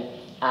reduction,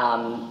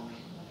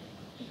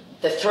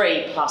 the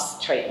 3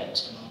 plus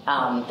treatment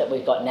that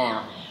we've got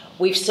now.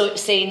 We've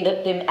seen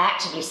that them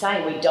actively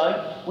saying we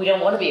don't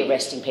want to be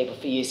arresting people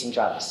for using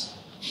drugs.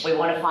 We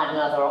want to find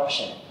another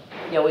option.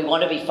 You know, we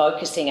want to be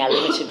focusing our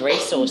limited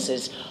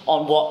resources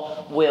on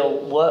what will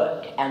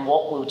work and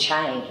what will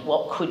change,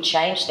 what could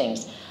change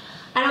things.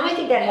 And I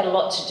think that had a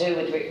lot to do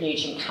with Rick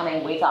Nugent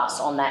coming with us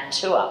on that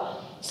tour.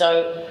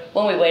 So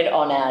when we went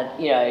on our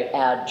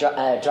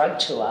drug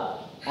tour,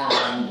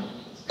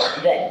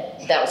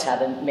 that was how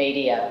the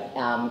media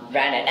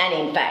ran it. And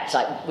in fact,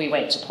 like, we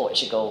went to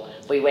Portugal,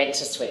 we went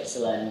to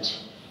Switzerland,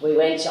 we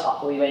went to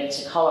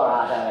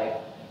Colorado,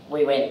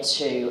 we went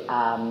to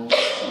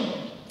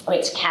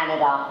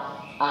Canada,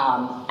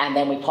 and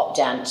then we popped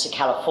down to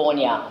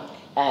California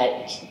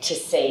to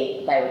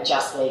see. They were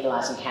just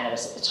legalising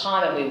cannabis at the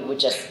time, and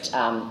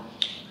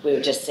we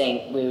were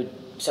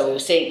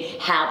seeing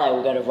how they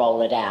were going to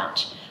roll it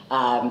out.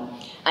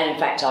 And in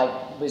fact, I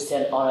was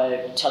on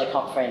a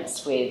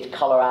teleconference with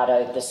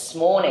Colorado this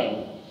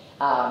morning,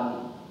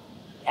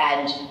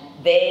 and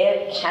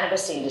their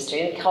cannabis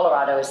industry, and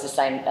Colorado is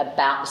about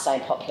the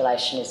same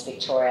population as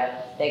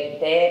Victoria,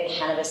 their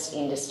cannabis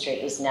industry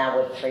is now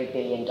worth $3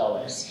 billion.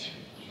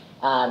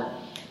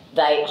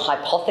 They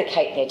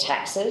hypothecate their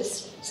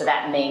taxes, so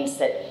that means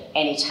that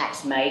any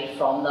tax made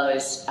from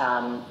those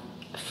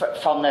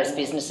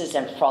businesses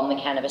and from the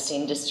cannabis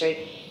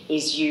industry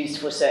is used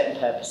for certain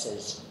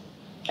purposes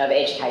of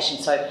education.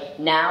 So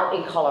now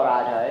in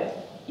Colorado,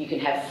 you can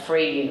have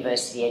free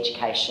university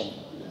education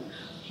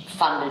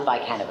funded by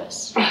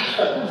cannabis.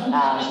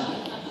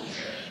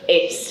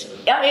 It's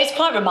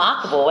quite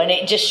remarkable, and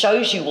it just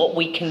shows you what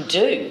we can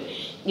do.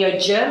 You know,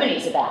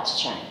 Germany's about to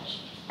change,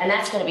 and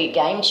that's going to be a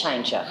game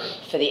changer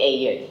for the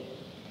EU.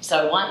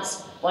 So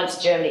once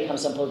Germany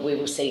comes on board, we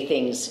will see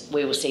things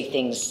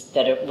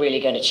that are really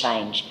going to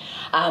change.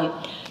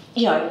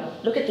 You know,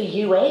 look at the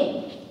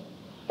UN.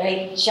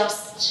 They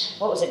just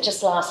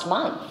last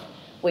month,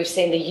 we've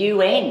seen the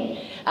UN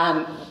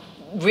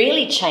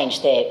really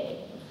change their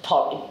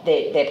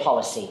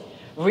policy,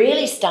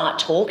 really start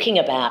talking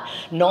about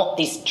not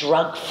this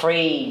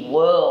drug-free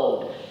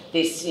world,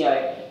 this, you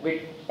know,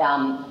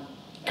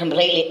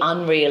 completely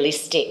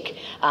unrealistic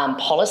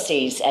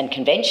policies and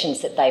conventions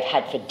that they've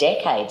had for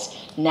decades,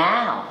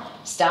 now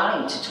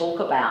starting to talk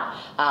about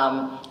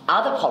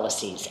other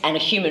policies and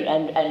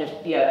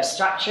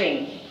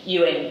structuring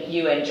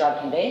UN drug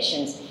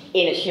conventions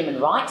in a human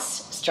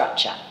rights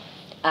structure.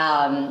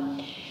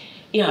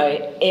 You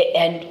know,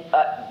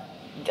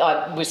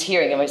 I was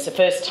hearing, I mean, it's the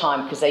first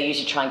time, because they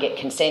usually try and get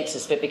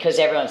consensus, but because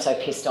everyone's so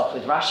pissed off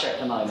with Russia at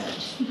the moment,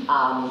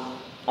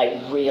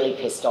 like really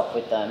pissed off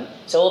with them.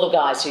 So all the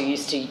guys who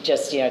used to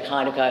just, you know,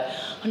 kind of go,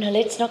 oh no,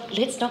 let's not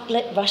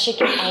let Russia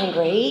get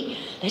angry.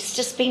 Let's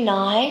just be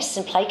nice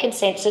and play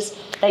consensus.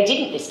 They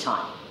didn't this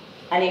time.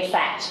 And in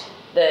fact,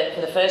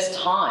 for the first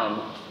time,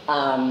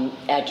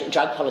 our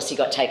drug policy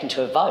got taken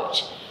to a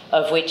vote,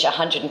 of which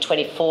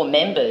 124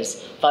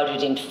 members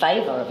voted in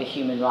favour of a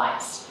human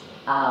rights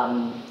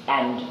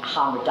and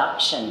harm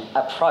reduction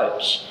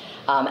approach,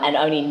 and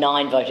only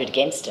 9 voted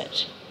against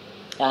it.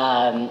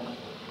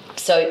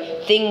 So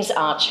things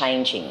are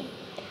changing,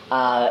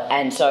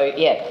 and so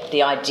yeah,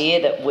 the idea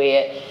that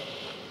we're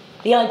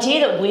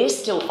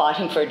still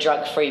fighting for a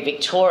drug-free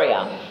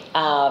Victoria,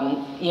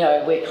 you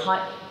know, we're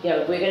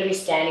going to be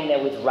standing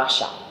there with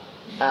Russia.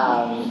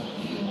 I've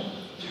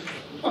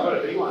got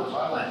a big one,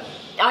 Thailand.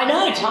 I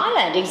know,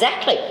 Thailand,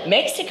 exactly.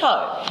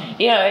 Mexico.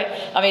 You know,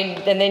 I mean,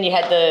 and then you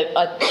had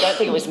I don't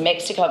think it was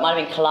Mexico, it might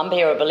have been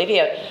Colombia or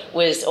Bolivia,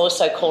 was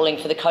also calling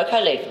for the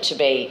cocoa leaf to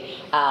be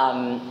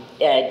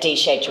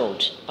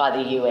descheduled by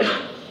the UN.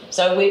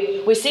 So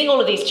we're seeing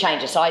all of these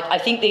changes. So I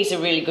think these are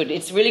really good.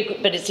 It's really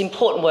good, but it's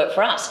important work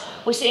for us.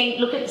 We're seeing,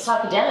 look at the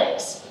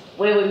psychedelics,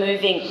 where we're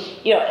moving,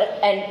 you know,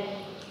 and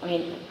I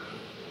mean,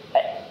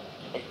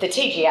 the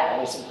TGA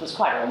was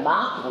quite a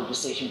remarkable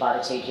decision by the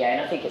TGA,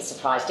 and I think it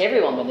surprised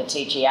everyone when the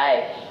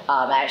TGA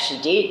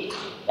actually did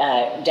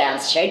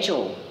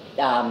down-schedule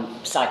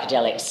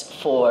psychedelics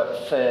for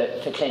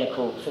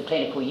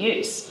clinical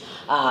use.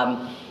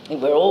 I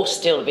think we're all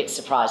still a bit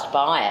surprised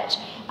by it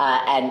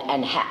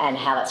and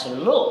how that's going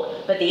to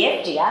look. But the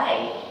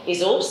FDA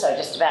is also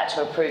just about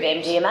to approve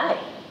MDMA,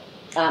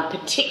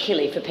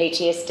 particularly for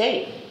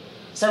PTSD.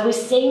 So we're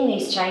seeing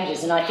these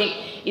changes, and I think,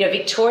 you know,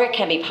 Victoria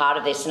can be part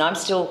of this, and I'm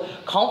still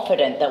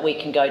confident that we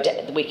can go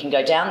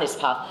down this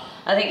path.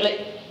 I think,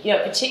 you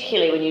know,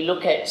 particularly when you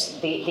look at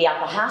the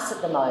upper house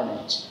at the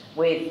moment,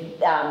 with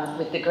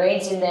the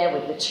Greens in there,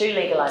 with the 2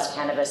 legalised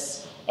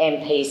cannabis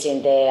MPs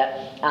in there,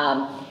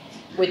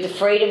 with the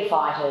freedom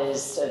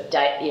fighters,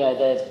 you know,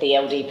 the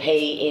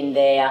LDP in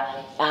there,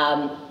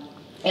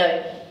 you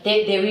know,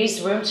 there is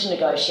room to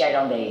negotiate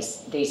on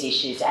these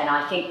issues, and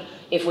I think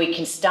if we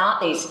can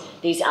start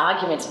these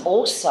arguments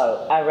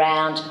also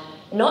around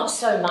not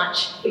so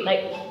much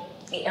like,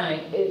 you know,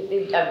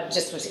 I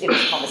just was in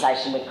a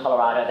conversation with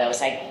Colorado. They were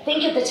saying,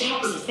 think of the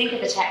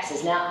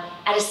taxes. Now,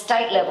 at a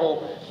state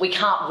level, we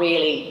can't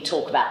really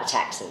talk about the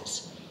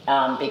taxes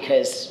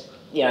because,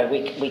 you know,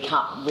 we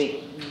can't.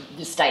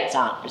 The states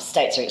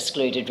are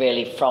excluded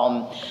really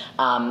from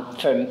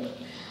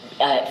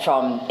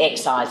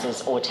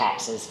excises or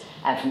taxes,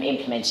 and from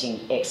implementing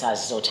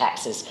excises or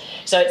taxes.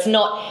 So it's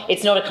not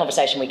a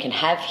conversation we can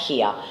have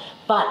here.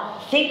 But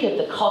think of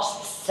the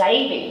cost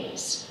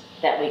savings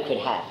that we could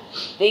have.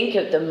 Think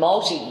of the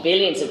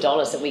multi-billions of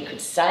dollars that we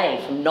could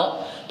save from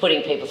not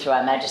putting people through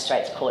our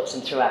magistrates' courts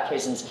and through our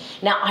prisons.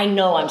 Now, I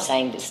know I'm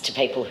saying this to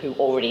people who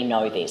already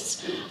know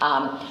this,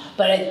 but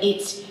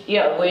it's, you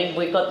know, when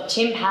we've got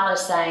Tim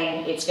Pallas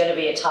saying it's going to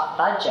be a tough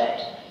budget,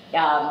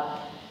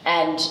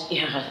 and,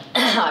 you know,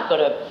 I've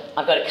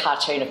got a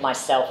cartoon of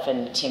myself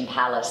and Tim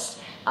Pallas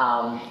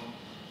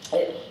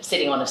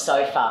sitting on a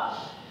sofa,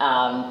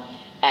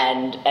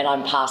 and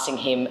I'm passing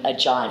him a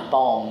giant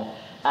bong.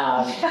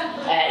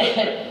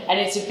 And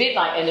it's a bit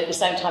like, and at the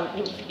same time,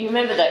 you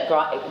remember that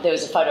there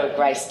was a photo of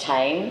Grace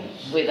Tame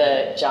with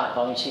a giant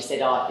bong, and she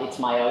said, "Oh, it's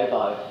my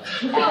oboe."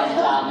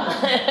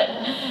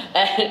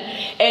 And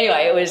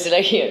anyway, it was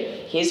like,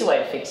 here's the way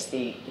to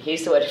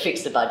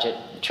fix the budget,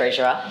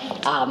 Treasurer.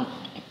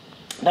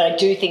 But I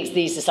do think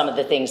these are some of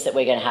the things that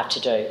we're going to have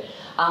to do.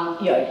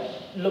 You know,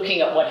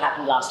 looking at what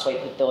happened last week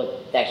with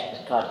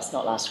it's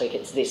not last week,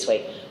 it's this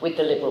week, with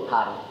the Liberal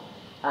Party.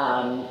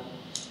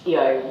 You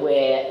know,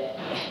 where,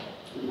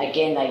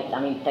 again,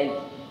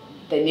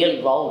 they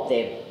nearly rolled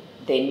their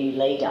new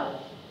leader,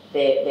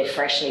 their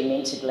freshly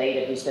minted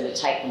leader, who's going to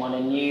take them on a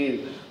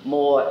new,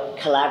 more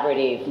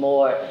collaborative,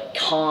 more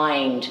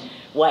kind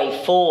way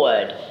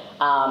forward.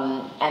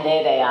 And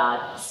there they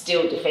are,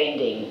 still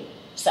defending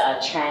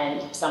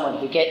someone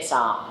who gets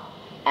up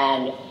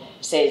and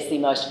says the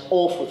most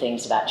awful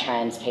things about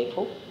trans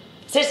people,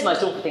 says the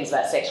most awful things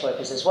about sex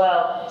workers as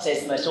well,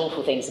 says the most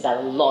awful things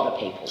about a lot of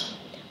people.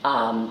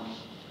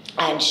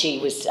 And she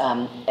was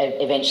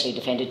eventually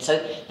defended. So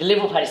the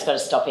Liberal Party's got to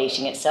stop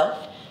eating itself,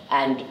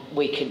 and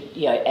we could,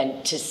 you know,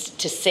 and to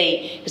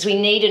see, because we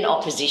need an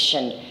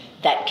opposition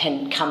that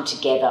can come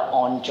together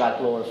on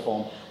drug law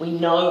reform. We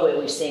know where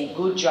we've seen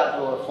good drug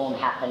law reform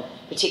happen,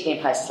 particularly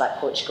in places like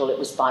Portugal, it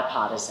was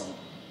bipartisan.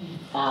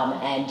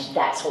 And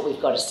that's what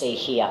we've got to see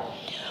here.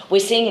 We're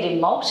seeing it in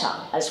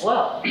Malta as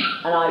well.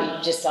 And I'm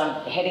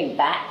heading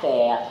back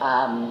there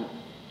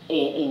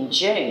in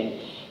June.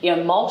 You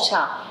know,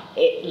 Malta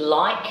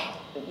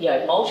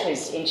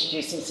is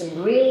introducing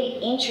some really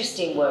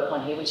interesting work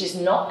on here, which is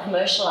not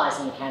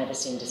commercialising the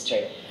cannabis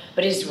industry,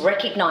 but is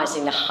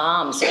recognising the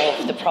harms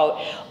of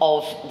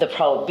the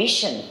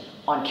prohibition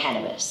on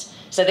cannabis.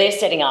 So they're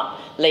setting up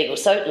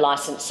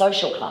licensed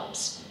social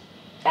clubs.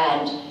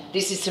 And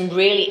this is some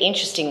really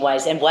interesting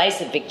ways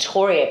that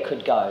Victoria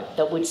could go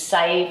that would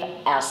save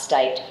our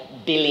state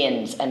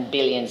billions and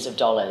billions of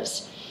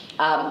dollars.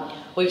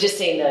 We've just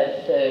seen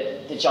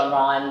the John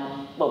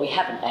Ryan. Well, we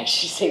haven't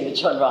actually seen the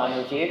John Ryan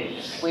review.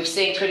 We've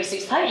seen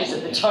 26 pages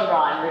of the John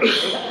Ryan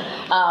review.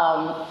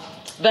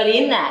 But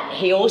in that,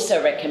 he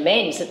also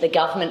recommends that the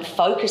government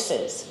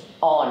focuses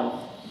on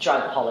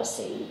drug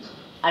policy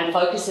and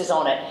focuses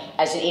on it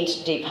as an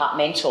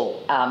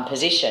interdepartmental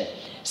position.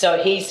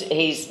 So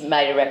he's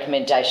made a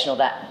recommendation, or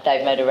that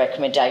they've made a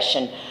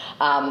recommendation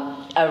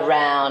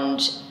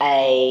around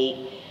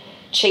a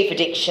chief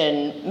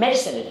addiction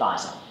medicine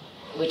advisor,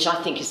 which I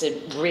think is a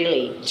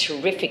really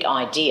terrific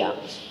idea,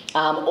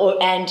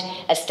 and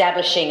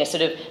establishing a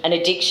sort of an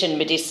addiction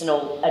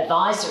medicinal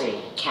advisory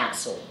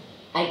council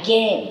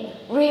Again,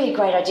 really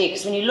great idea,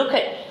 because when you looked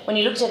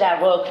at our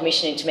Royal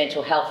Commission into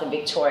Mental Health in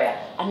Victoria,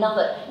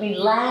 another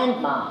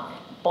landmark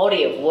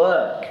body of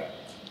work.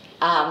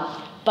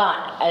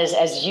 But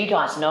as you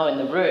guys know in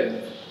the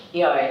room,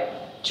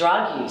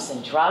 drug use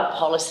and drug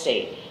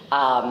policy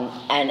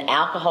and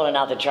alcohol and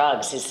other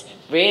drugs has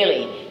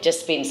really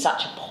just been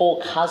such a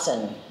poor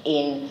cousin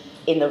in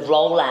the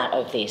rollout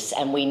of this,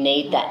 and we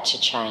need that to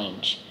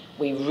change.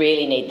 We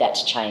really need that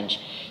to change.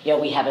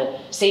 We have a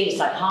senior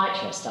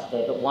psychiatrist up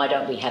there, but why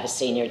don't we have a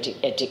senior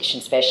addiction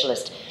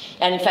specialist?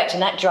 And in fact, in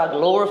that drug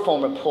law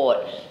reform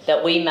report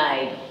that we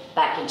made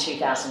back in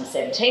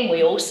 2017,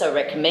 we also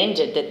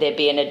recommended that there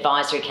be an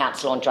advisory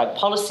council on drug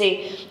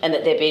policy and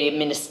that there be a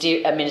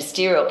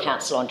ministerial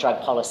council on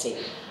drug policy.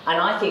 And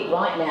I think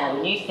right now,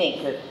 when you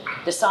think of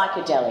the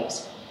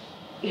psychedelics,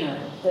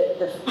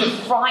 the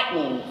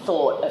frightening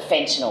thought of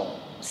fentanyl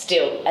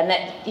still, and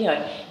that,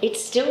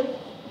 it's still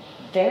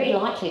very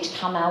likely to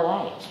come our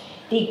way.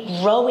 The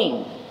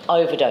growing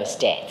overdose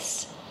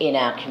deaths in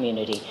our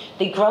community,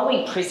 the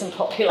growing prison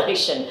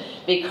population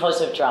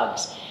because of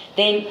drugs,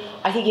 then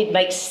I think it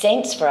makes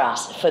sense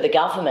for the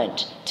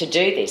government to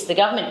do this. The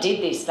government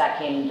did this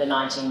back in the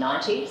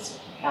 1990s.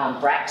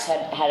 Brax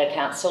had a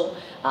council,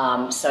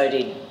 so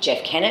did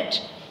Jeff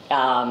Kennett.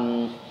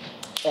 Daniel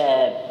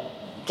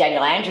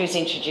Andrews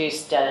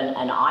introduced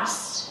an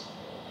ICE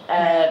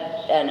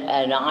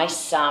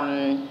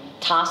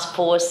task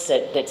force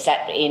that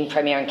sat in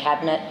Premier and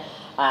Cabinet.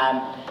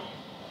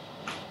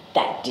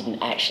 That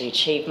didn't actually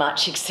achieve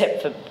much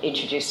except for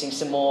introducing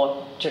some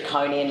more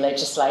draconian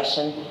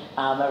legislation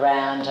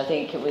around, I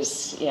think it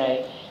was,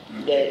 the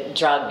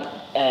drug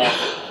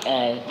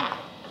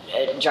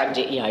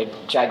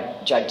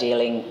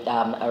dealing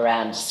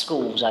around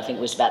schools. I think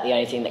was about the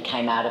only thing that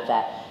came out of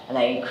that, and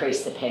they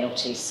increased the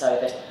penalties so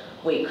that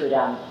we could,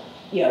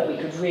 we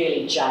could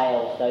really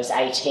jail those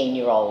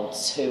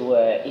 18-year-olds who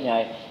were,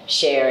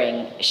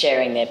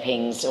 sharing their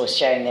pings or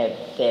sharing their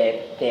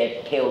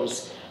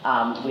pills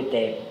with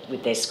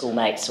their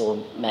schoolmates or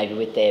maybe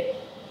with their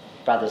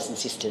brothers and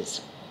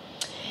sisters.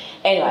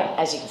 Anyway,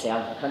 as you can see,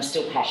 I'm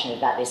still passionate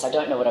about this. I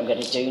don't know what I'm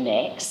going to do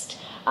next.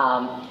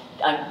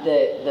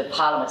 The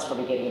Parliament's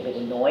probably getting a bit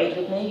annoyed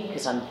with me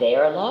because I'm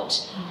there a lot.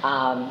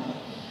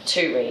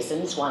 Two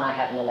reasons. One, I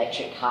have an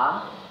electric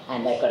car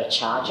and they've got a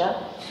charger,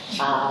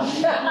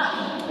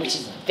 which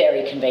is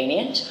very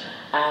convenient.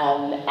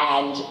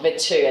 But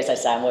two, as I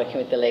say, I'm working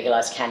with the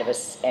legalised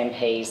cannabis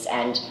MPs,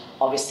 and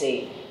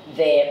obviously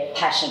they're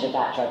passionate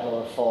about drug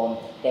law reform,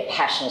 they're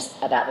passionate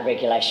about the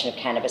regulation of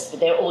cannabis, but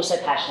they're also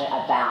passionate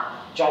about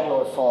drug law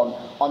reform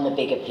on the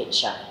bigger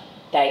picture.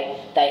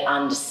 They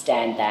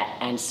understand that,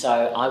 and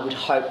so I would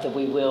hope that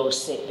we will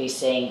be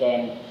seeing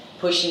them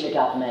pushing the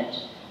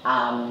government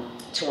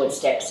towards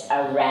steps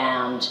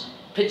around,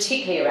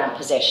 particularly around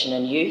possession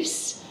and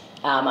use.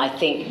 I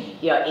think,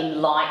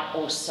 in light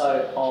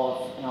also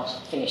of, and I'll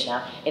finish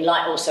now, in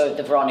light also of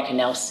the Veronica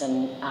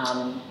Nelson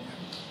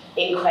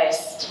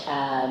inquest,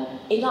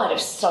 in light of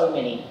so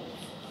many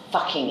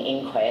fucking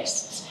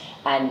inquests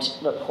and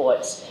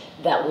reports,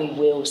 that we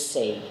will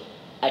see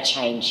a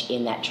change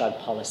in that drug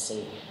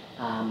policy.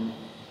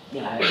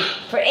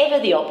 Forever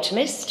the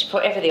optimist.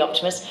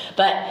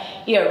 But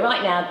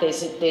right now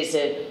it's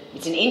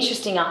an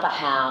interesting upper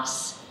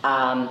house.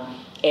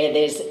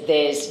 There's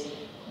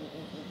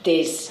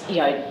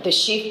the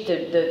shift.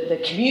 The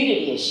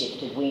community has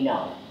shifted. We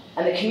know,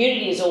 and the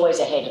community is always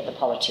ahead of the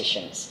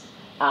politicians.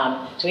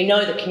 So we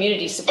know the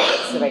community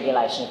supports the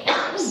regulation of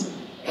cannabis.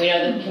 We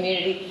know the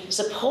community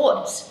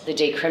supports the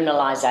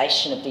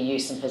decriminalisation of the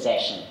use and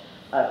possession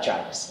of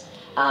drugs.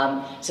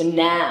 So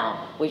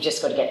now we've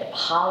just got to get the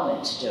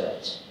Parliament to do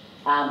it.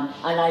 And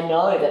I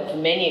know that for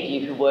many of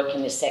you who work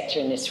in this sector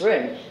in this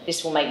room,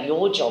 this will make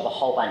your job a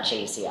whole bunch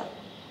easier.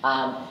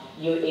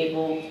 It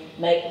will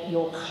make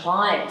your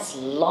clients'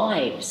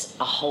 lives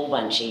a whole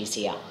bunch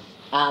easier.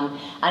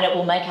 And it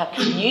will make our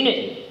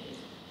community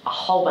a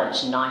whole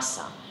bunch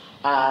nicer.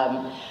 So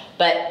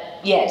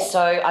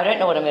I don't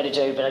know what I'm going to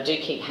do, but I do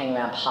keep hanging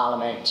around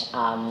Parliament,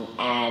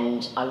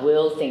 and I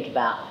will think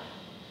about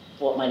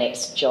what my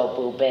next job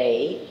will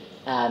be.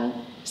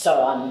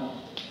 So I'm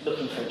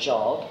looking for a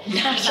job.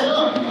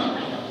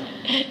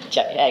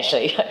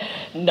 Actually,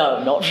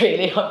 no, not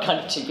really. I'm kind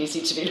of too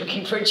busy to be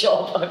looking for a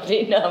job. I've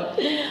been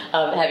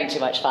having too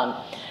much fun.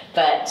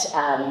 But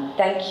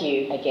thank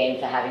you again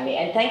for having me,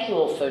 and thank you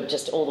all for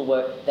just all the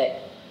work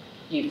that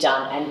you've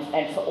done,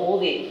 and for all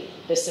the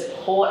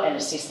support and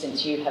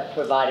assistance you have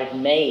provided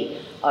me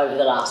over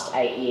the last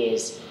 8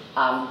 years.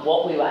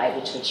 What we were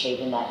able to achieve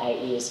in that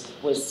 8 years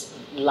was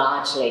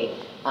largely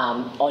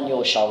on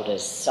your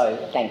shoulders. So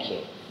thank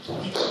you.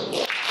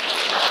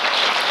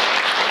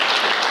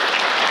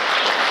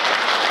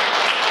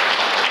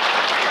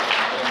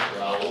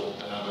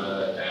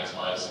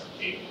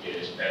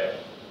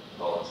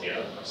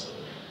 Volunteer, mostly.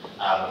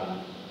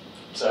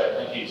 So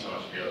thank you so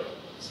much for your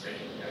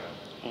speaking.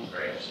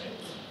 Very interesting.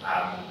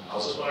 I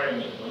was just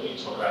wondering, when you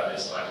talk about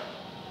this,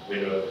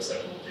 window of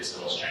acceptable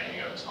discourse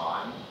changing over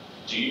time,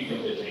 Do you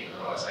think that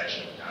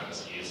decriminalisation of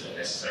cannabis is a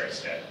necessary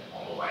step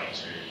on the way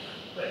to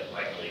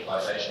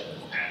legalisation?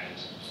 And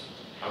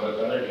I don't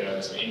know if you know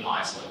this, but in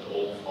Iceland,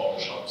 all bottle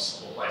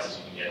shops or places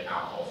you can get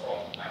alcohol from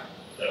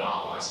that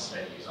aren't licensed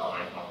venues are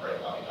owned and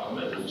operated by the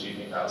government. And do you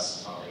think that's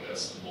something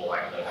that's more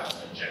likely to happen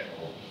in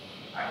general,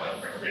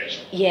 like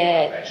recreational?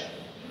 Yeah.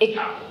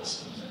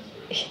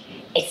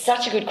 It's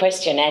such a good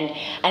question, and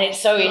it's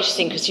so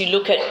interesting because you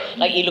look at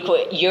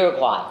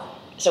Uruguay.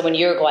 So when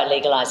Uruguay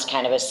legalised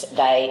cannabis,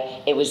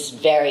 it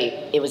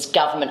was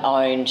government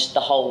owned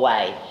the whole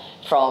way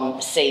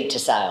from seed to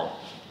sale,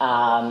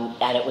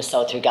 and it was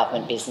sold through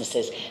government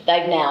businesses.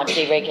 They've now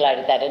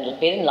deregulated that a little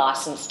bit and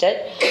licensed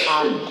it.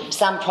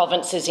 Some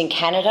provinces in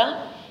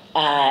Canada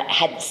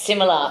had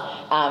similar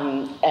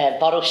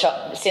bottle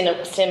shop,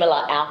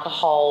 similar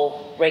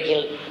alcohol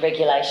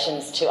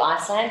regulations to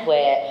Iceland,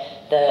 where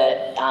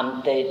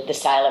the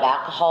sale of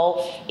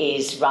alcohol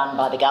is run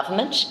by the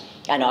government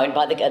and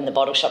and the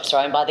bottle shops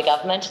are owned by the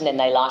government, and then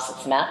they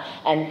license them out.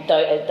 And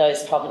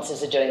those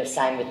provinces are doing the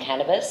same with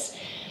cannabis.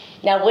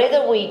 Now,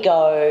 whether we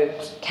go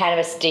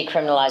cannabis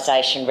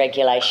decriminalisation,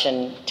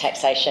 regulation,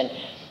 taxation,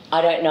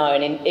 I don't know.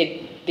 And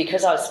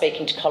because I was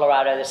speaking to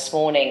Colorado this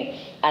morning,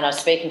 and I was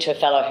speaking to a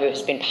fellow who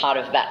has been part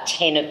of about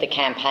 10 of the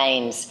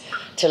campaigns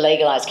to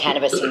legalise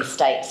cannabis in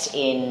states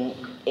in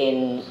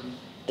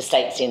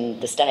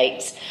the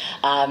States,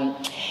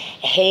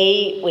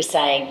 he was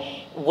saying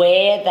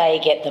where they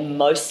get the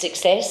most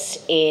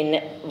success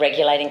in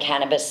regulating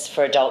cannabis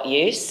for adult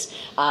use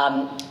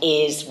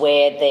is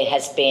where there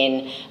has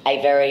been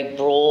a very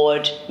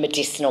broad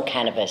medicinal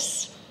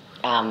cannabis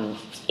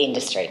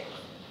industry.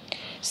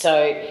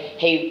 So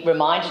he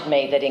reminded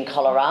me that in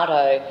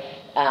Colorado,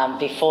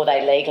 before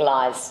they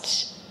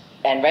legalised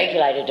and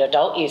regulated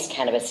adult use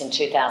cannabis in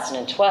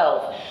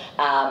 2012,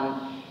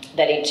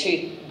 that in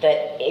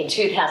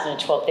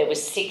 2012 there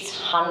was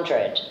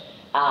 600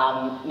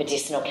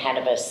 medicinal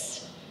cannabis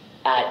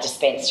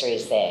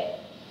dispensaries there.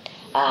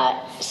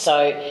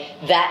 So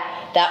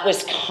that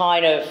was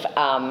kind of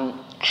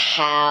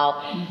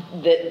how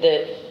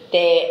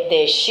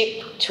their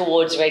ship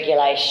towards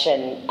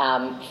regulation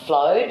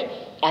flowed,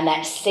 and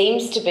that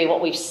seems to be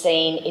what we've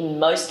seen in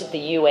most of the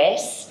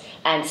US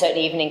and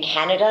certainly even in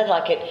Canada.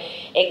 Like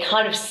it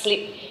kind of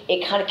slipped.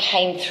 It kind of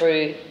came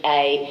through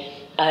as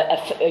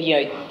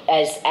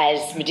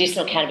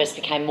medicinal cannabis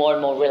became more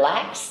and more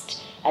relaxed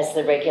as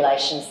the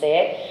regulations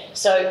there.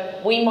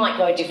 So we might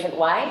go a different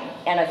way,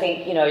 and I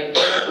think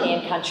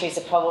European countries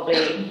are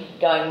probably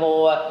going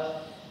more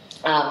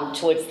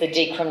towards the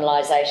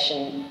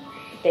decriminalisation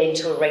than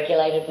to a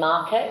regulated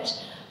market.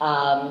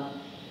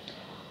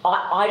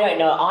 I don't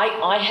know.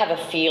 I have a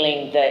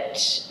feeling that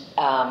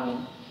I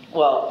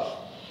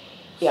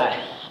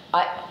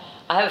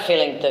have a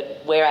feeling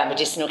that where our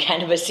medicinal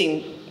cannabis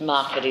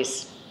market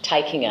is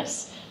taking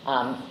us,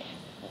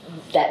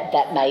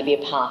 that may be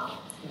a path.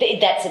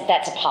 That's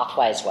a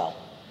pathway as well.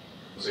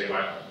 So you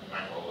might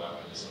roll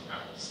out medicinal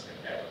cannabis in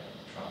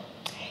Trump.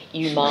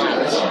 You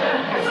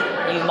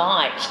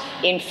might.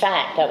 In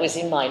fact, that was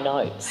in my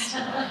notes.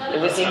 It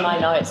was in my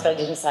notes, but I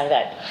didn't say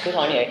that. Good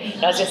on you.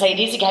 And I was going to say it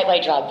is a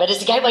gateway drug, but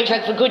it's a gateway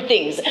drug for good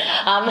things.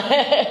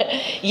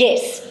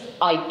 Yes,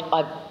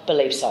 I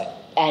believe so.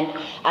 And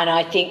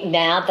I think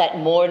now that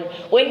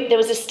when there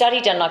was a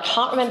study done, I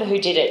can't remember who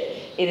did it,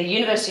 either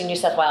University of New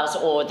South Wales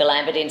or the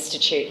Lambert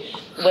Institute,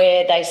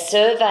 where they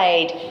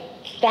surveyed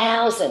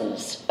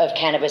thousands of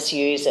cannabis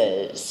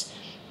users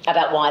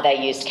about why they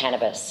used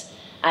cannabis.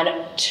 And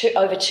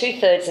over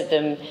 2/3 of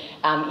them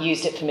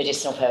used it for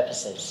medicinal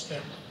purposes.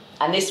 Yeah.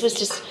 And this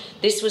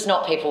was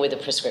not people with a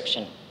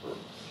prescription.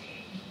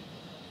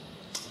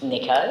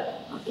 Nico?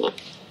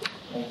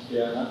 Thanks,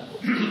 Fiona.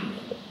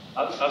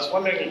 I was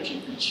wondering if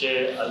you could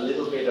share a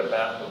little bit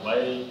about the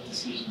way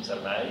decisions are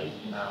made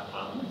in our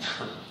parliament,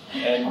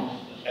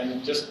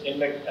 and just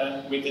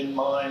within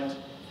mind,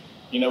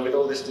 with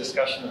all this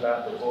discussion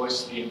about the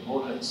voice, the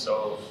importance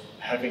of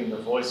having the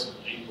voice of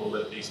people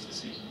that these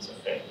decisions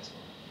affect.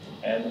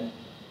 And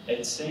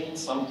it seems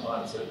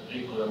sometimes that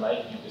people are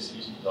making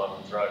decisions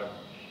on drug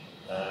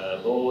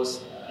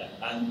laws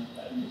and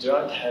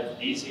don't have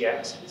easy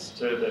access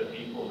to the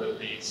people that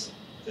these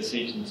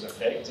decisions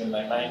affect, and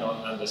they may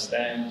not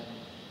understand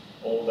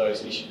all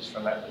those issues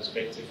from that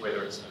perspective,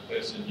 whether it's the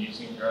person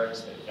using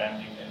drugs, their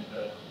family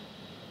member.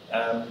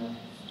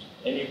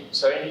 Any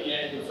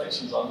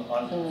reflections on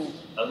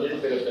a little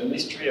bit of the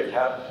mystery of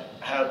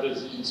how the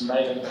decisions are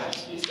made, and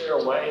perhaps is there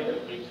a way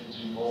that we can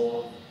do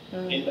more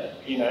in that,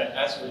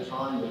 as we're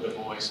trying with the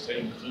voice to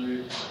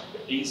include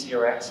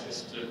easier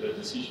access to the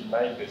decision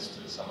makers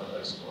to some of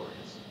those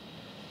stories?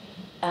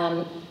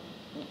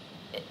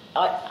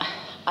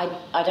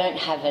 I don't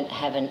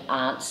have an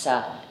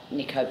answer,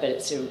 Nico, but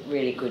it's a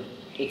really good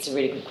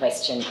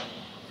question,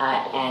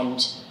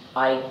 and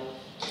I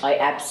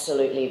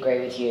absolutely agree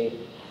with you.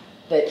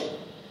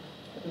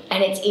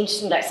 And it's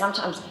interesting, like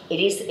sometimes it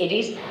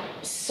is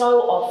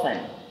so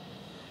often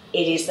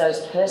it is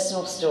those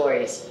personal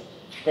stories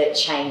that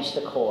change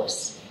the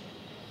course.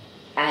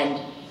 And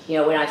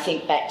when I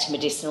think back to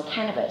medicinal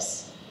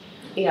cannabis,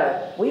 you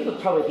know, we were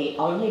probably the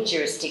only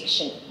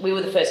jurisdiction, we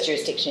were the first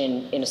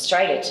jurisdiction in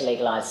Australia to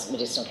legalise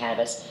medicinal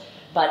cannabis,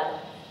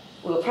 but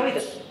we were probably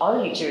the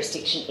only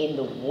jurisdiction in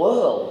the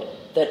world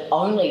that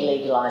only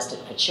legalised it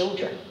for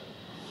children.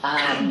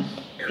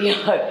 You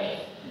know,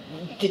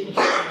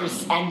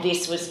 and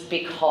this was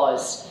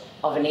because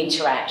of an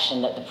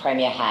interaction that the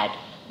Premier had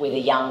with a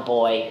young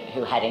boy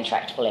who had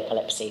intractable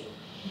epilepsy.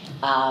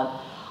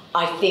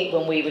 I think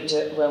when we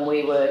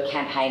were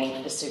campaigning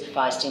for the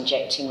supervised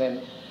injecting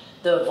room,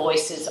 the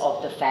voices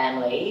of the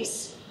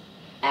families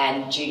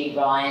and Judy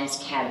Ryan's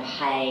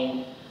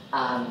campaign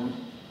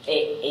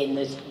in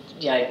the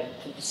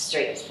for the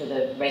streets for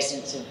the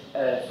residents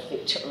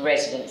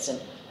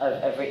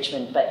of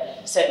Richmond,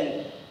 but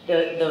certainly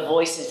the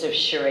voices of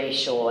Cherie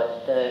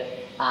Short, the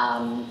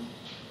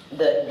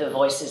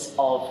voices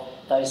of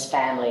those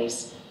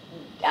families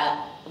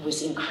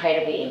was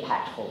incredibly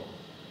impactful.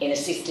 In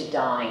assisted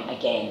dying,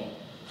 again,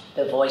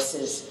 the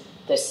voices,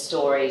 the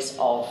stories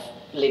of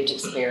lived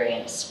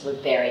experience were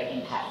very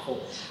impactful,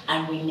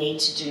 and we need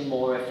to do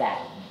more of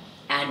that.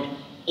 And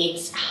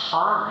it's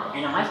hard,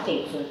 and I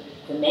think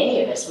for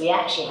many of us, we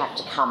actually have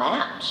to come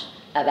out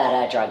about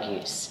our drug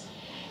use.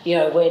 You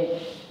know, when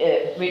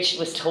Richard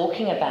was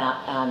talking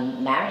about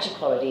marriage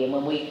equality, and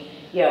when we,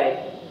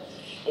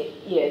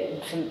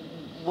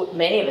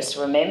 many of us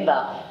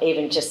remember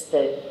even just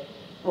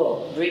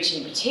Richard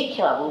in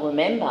particular will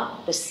remember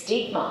the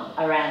stigma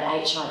around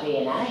HIV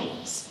and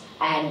AIDS,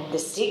 and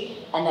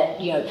that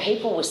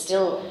people were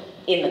still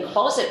in the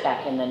closet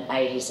back in the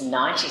 80s and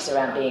 90s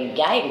around being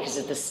gay because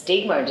of the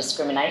stigma and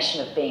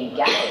discrimination of being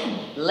gay,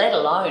 let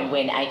alone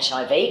when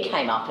HIV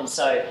came up, and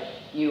so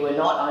you were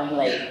not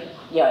only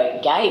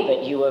gay,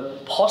 but you were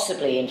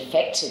possibly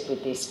infected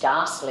with this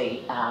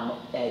ghastly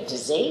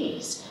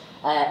disease.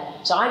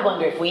 So I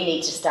wonder if we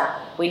need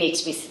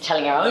to be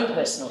telling our own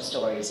personal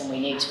stories, and we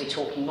need to be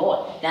talking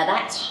more. Now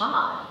that's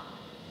hard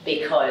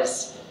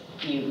because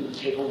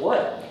people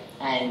work,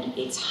 and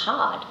it's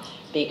hard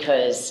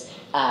because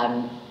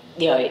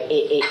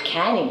it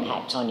can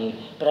impact on you.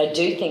 But I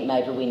do think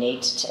maybe we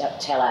need to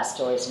tell our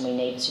stories, and we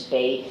need to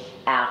be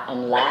out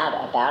and loud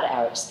about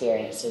our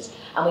experiences.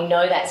 And we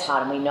know that's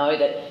hard, and we know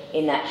that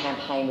in that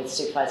campaign with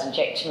Supervised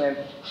Injection Room,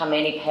 how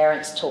many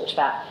parents talked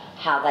about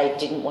how they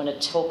didn't want to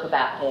talk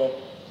about their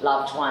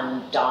loved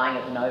one dying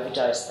of an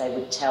overdose. They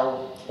would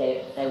tell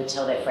their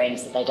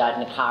friends that they died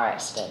in a car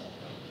accident,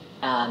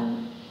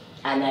 and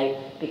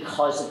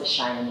because of the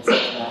shame and the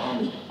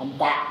stigma, and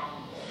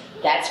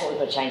that's what we've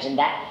got to change.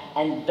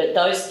 But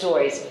those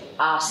stories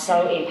are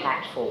so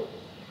impactful,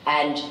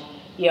 and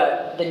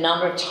the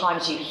number of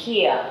times you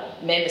hear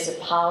members of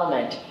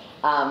Parliament,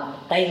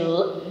 they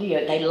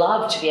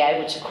love to be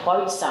able to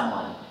quote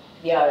someone.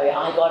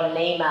 I got an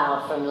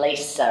email from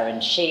Lisa,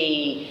 and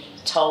she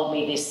told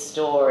me this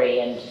story,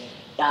 and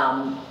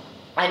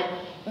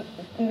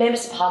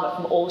members of Parliament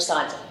from all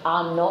sides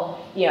are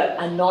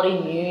not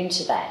immune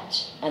to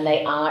that, and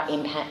they are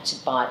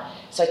impacted by it.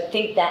 So I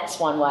think that's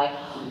one way.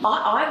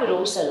 I would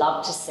also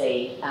love to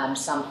see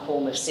some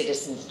form of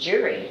citizens'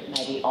 jury,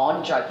 maybe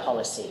on drug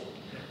policy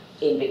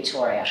in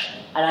Victoria.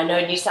 And I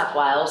know New South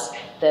Wales,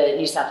 the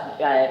New South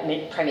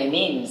Premier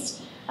Minns,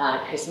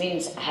 Chris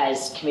Minns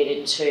has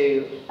committed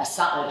to a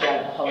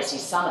drug policy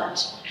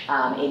summit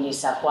in New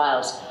South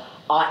Wales.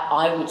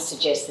 I would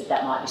suggest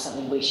that might be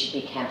something we should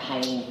be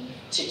campaigning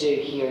to do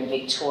here in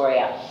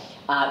Victoria,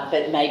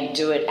 but maybe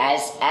do it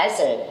as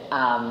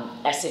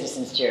a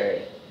citizens'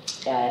 jury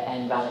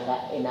and run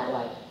it in that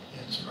way.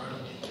 Yeah, it's a great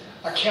idea.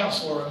 A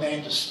councillor,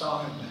 Amanda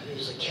Stone,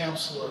 who's a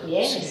councillor in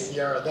the City of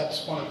Yarra,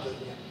 that's one of the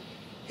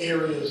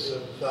areas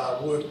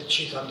of work that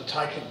she's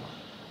undertaken.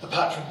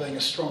 Apart from being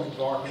a strong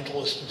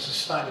environmentalist and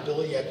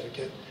sustainability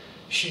advocate,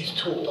 she's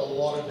talked a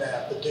lot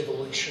about the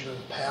devolution of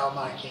power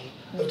making,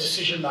 of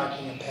decision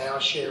making and power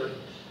sharing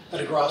at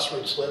a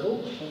grassroots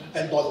level.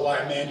 And by the way,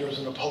 Amanda, as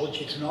an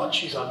apology tonight,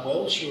 she's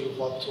unwell. She would have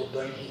loved to have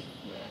been here.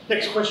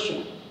 Next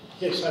question.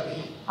 Yes, over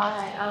here.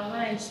 Hi,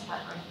 my name's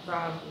Pat. I'm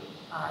from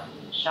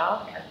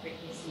Shark,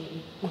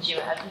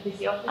 Consumer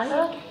Advocacy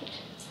Officer.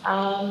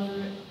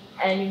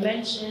 And you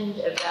mentioned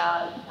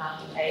about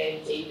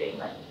AOD being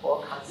like a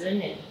poor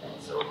cousin in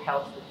sort of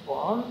health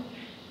reform,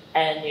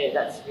 and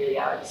that's really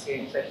our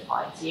experience. We're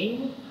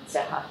fighting to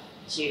have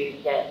to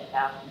get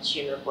our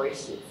consumer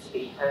voices to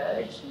be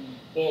heard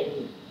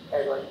in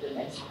the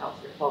mental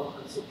health reform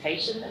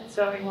consultation that's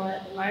going on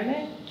at the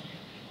moment.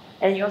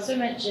 And you also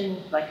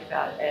mentioned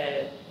about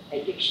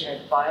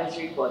addiction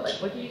advisory board.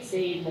 What do you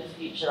see in the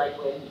future,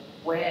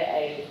 where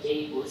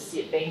AOD will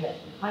sit, being that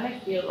you kind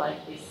of feel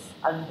like this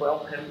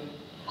unwelcome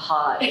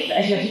part of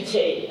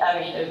AOD,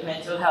 of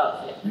mental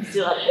health. You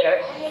still have to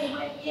go, hey,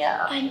 we're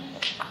here.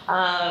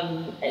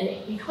 And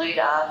include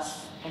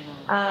us.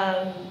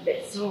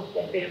 But still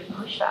get a bit of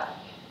pushback.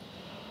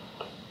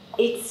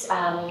 It's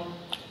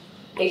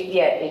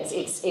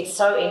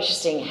so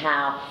interesting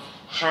how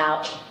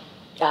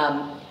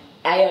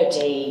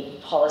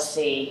AOD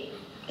policy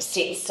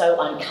sits so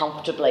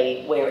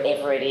uncomfortably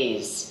wherever it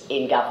is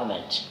in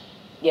government.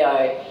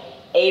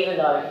 Even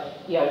though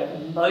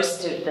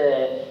most of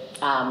the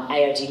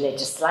AOD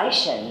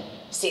legislation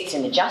sits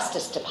in the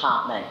Justice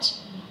Department.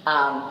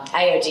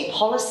 AOD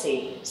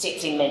policy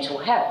sits in mental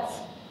health.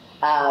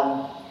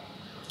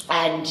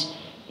 And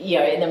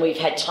then we've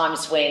had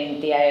times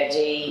when the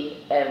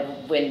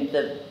AOD, when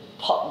the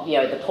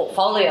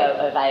portfolio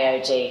of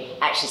AOD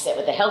actually sat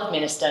with the health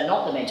minister,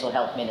 not the mental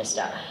health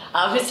minister.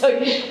 So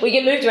we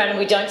get moved around and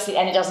we don't sit,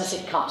 and it doesn't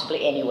sit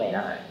comfortably anywhere.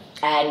 No.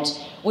 And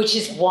which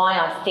is why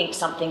I think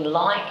something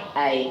like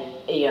a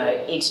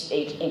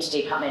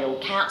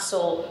interdepartmental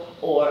council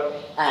or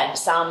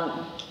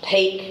some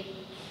peak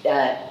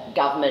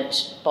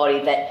government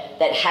body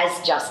that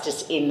has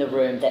justice in the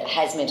room, that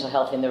has mental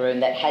health in the room,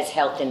 that has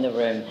health in the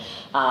room,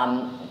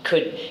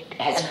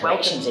 has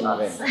corrections in the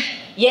room.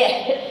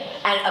 Yeah,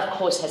 and of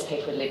course has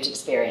people with lived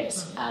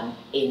experience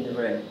in the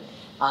room.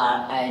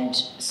 And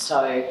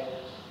so,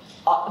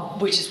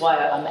 which is why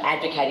I'm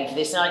advocating for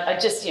this. And I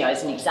just,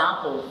 as an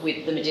example,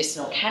 with the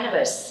medicinal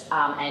cannabis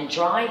and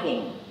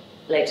driving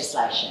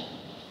legislation.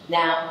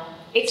 Now,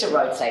 it's a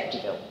road safety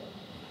bill,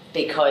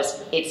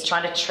 because it's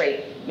trying to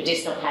treat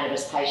medicinal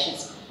cannabis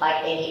patients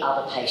like any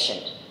other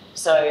patient.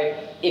 So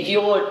if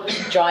you're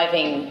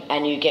driving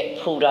and you get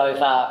pulled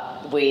over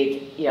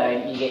with,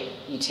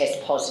 you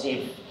test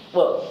positive,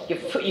 well,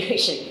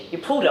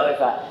 you're pulled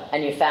over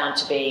and you're found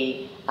to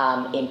be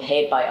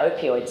impaired by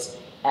opioids,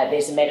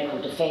 there's a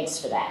medical defence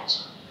for that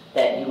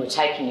you were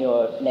taking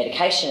your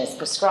medication as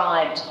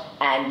prescribed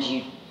and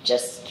you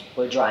just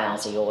were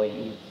drowsy or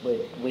you were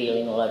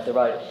wheeling all over the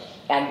road.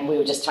 And we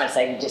were just trying to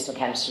say medicinal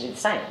cannabis should be the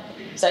same.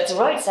 So it's a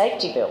road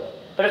safety bill.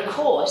 But of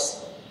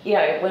course,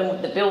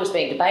 when the bill was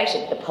being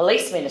debated, the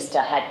police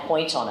minister had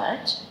point on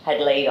it,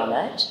 had lead on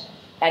it.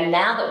 And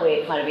now that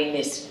we're kind of in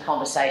this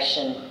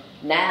conversation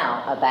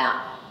now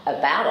about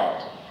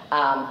it,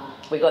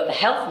 we've got the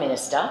health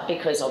minister,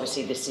 because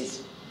obviously this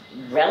is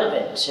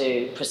relevant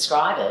to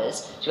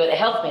prescribers. So we've got the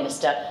health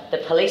minister, the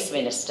police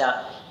minister,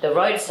 the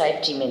road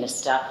safety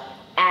minister,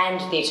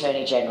 and the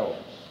Attorney General,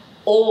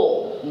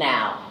 all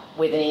now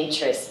with an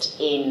interest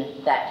in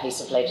that piece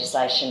of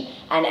legislation,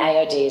 and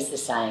AOD is the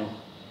same.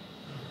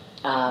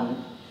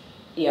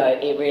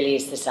 It really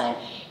is the same.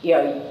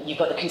 You've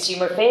got the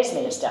Consumer Affairs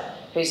Minister,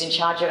 who's in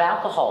charge of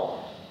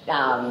alcohol,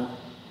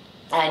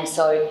 and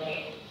so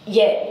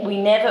we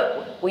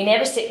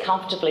never sit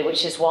comfortably,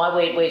 which is why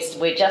we're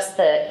just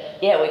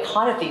we're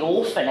kind of the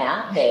orphan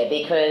out there,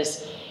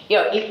 because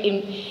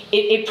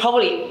it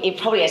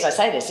probably, as I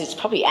say this, it's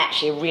probably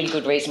actually a really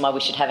good reason why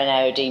we should have an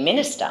AOD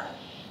minister.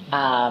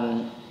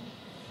 And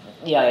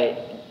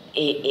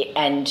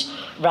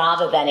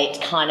rather than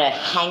it kind of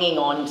hanging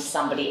on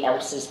somebody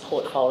else's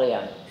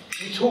portfolio.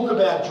 We talk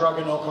about drug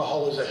and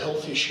alcohol as a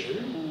health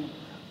issue.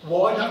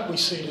 Why don't we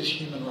see it as a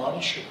human rights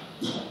issue?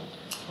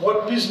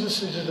 What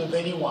business is it of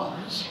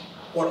anyone's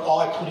what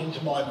I put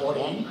into my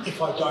body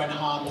if I don't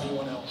harm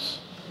anyone else?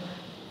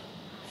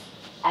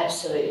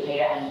 Absolutely,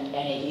 Peter, and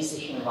it is a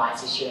human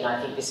rights issue, and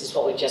I think this is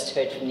what we've just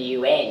heard from the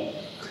UN,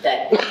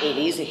 that it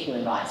is a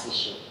human rights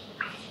issue.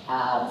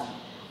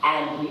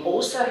 And we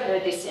also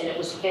heard this, and it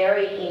was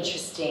very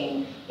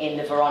interesting in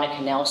the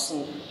Veronica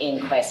Nelson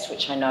inquest,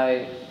 which I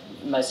know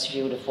most of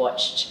you would have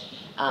watched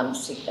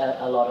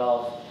a lot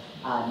of.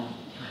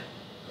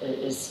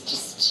 It was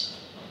just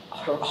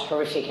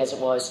horrific as it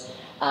was,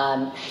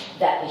 that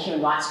the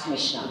Human Rights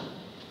Commissioner,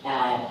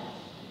 I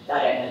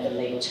don't know the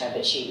legal term,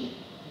 but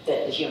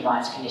the Human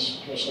Rights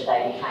Commissioner,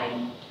 they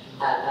became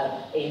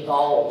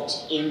involved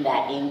in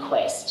that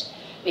inquest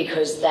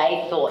because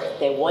they thought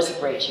there was a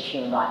breach of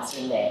human rights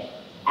in there.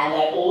 And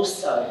they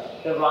also,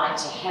 the right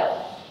to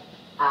health,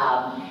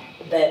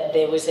 that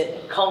there was a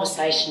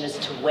conversation as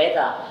to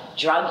whether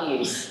drug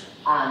use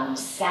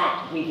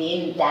sat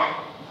within that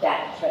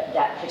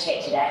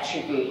protected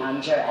attribute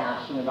under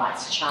our Human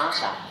Rights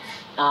Charter.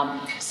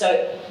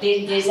 So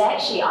there's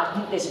actually, I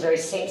think there's a very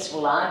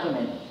sensible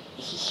argument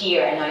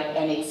here,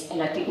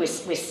 and I think we're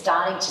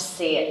starting to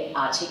see it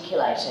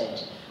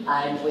articulated,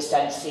 and we're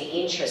starting to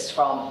see interest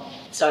from.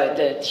 So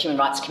the Human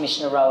Rights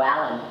Commissioner, Ro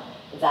Allen,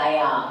 they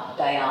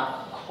are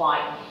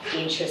quite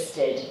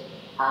interested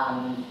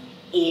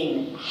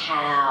in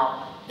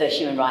how the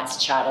Human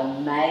Rights Charter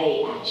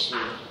may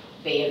actually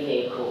be a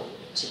vehicle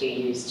to be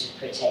used to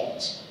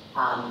protect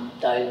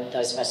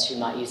those of us who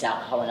might use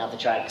alcohol and other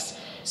drugs.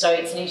 So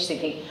it's an interesting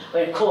thing.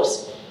 But of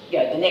course,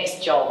 the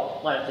next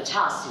job, one of the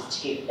tasks, is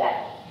to give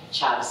that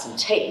charter some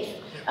teeth.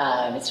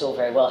 It's all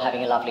very well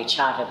having a lovely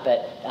charter,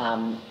 but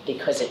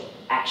because it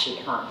actually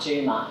can't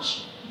do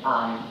much,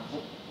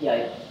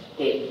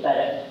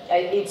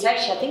 it's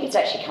actually, I think it's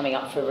actually coming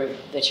up for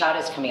the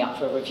charter's coming up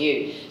for a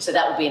review. So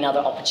that will be another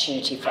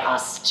opportunity for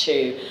us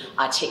to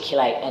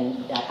articulate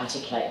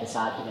this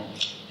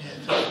argument.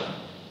 Yeah.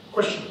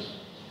 Questions?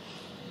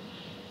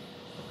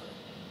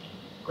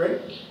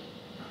 Greg?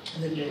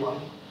 And then you one.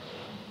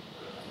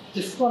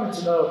 Just wanted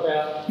to know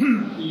about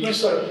the...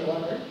 Sorry, you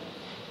want, Greg?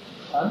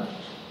 Huh?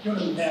 You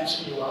want to announce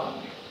who you are?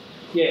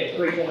 Yeah,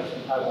 Greg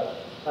Jonathan Hobart.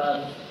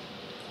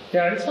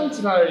 I just wanted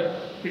to know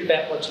a bit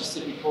about what you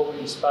said before when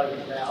you spoke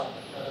about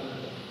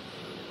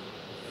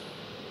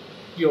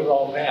your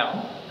role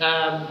now.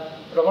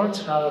 but I wanted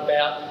to know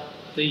about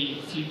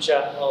the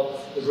future of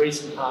the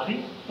Reason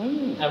Party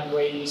and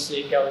where you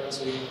see it going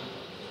to in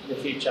the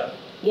future.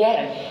 Yeah.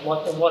 And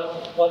what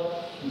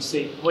you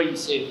see, where you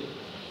see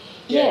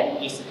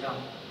it years to come.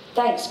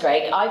 Thanks,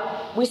 Greg.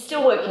 We're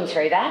still working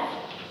through that.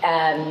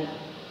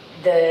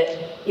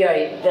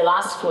 The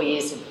last 4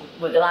 years,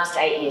 the last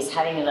 8 years,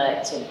 having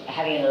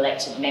an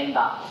elected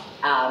member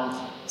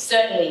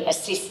certainly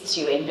assists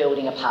you in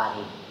building a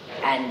party,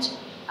 and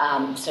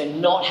so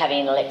not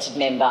having an elected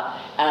member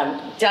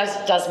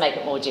does make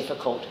it more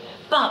difficult.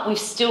 But we've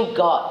still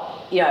got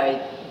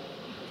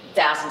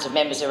thousands of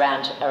members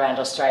around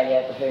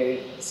Australia who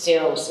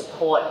still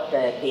support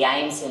the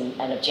aims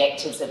and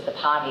objectives of the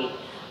party.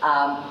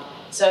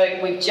 So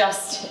we've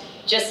just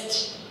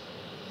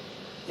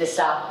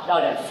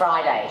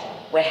Friday,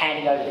 we're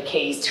handing over the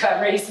keys to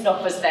our Reason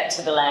office back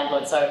to the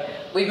landlord. So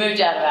we moved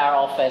out of our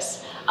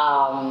office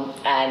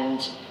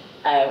and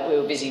we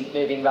were busy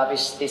moving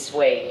rubbish this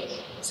week.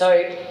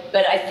 So,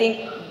 but I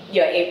think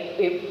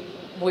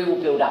we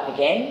will build up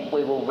again.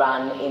 We will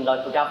run in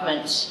local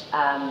government.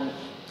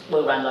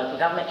 We'll run local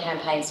government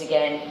campaigns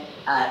again,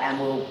 and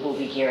we'll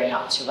be gearing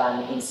up to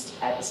run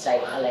at the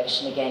state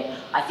election again.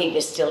 I think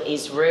there still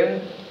is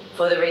room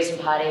for the Reason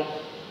Party.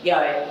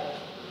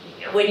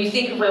 When you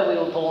think of where we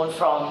were born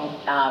from,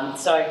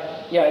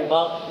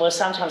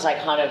 sometimes I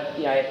kind of,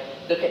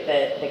 look at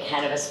the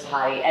Cannabis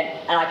Party,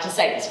 and I can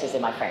say this because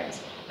they're my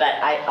friends, but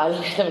I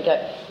look at them and go,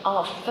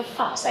 oh, for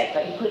fuck's sake,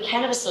 but you put a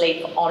cannabis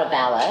leaf on a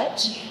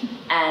ballot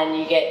and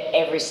you get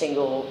every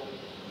single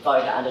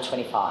voter under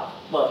 25.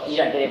 Well, you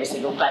don't get every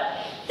single, but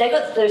they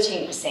got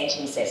 13%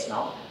 in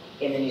Cessnock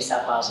in the New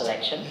South Wales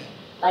election.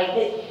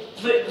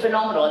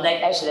 Phenomenal, and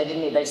they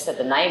just had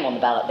the name on the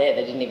ballot there,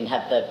 they didn't even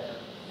have the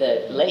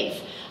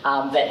leaf.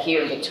 But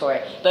here in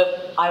Victoria,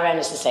 but I ran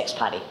as the sex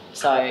party,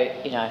 so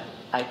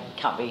I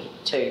can't be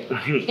too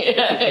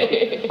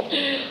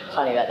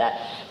funny about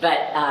that. But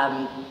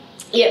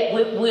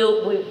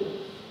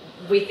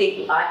we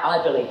think I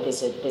believe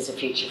there's a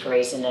future for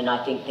Reason, and I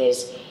think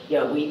there's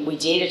we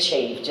did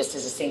achieve, just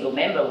as a single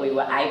member, we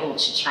were able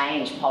to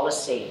change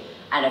policy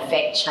and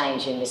affect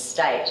change in this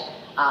state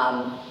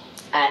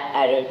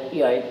at a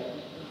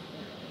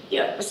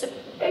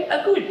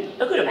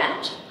good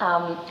amount.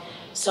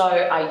 So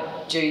I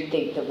do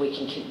think that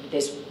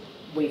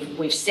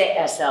we've set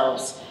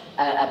ourselves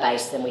a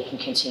base, and we can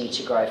continue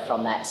to grow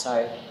from that.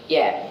 So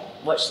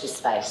watch this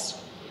space.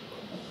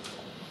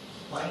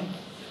 Wayne?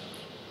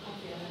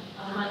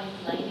 My name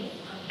is Lainey.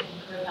 I'm from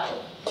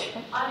Kirwell.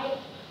 I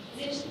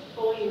just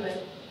before you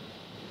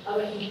I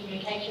work in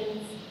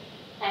communications,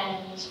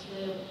 and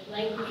the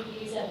language we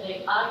use and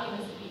the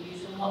arguments that we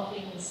use and what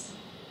things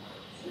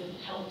sort of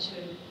help to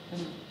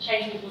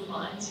change people's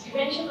minds. You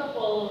mentioned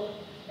before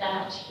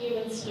that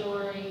human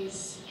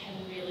stories can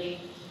really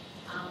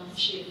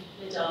shift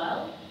the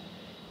dial,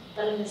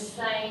 but in the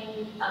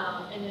same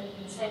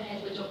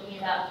hands, we're talking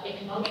about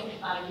economic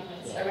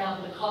arguments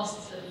around the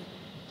costs of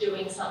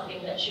doing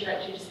something that should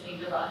actually just be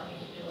the right thing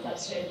to do. As I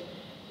said,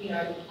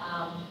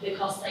 the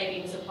cost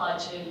savings applied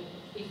to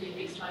if we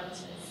fixed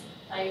homelessness.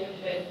 I even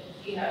heard,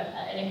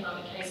 an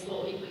economic case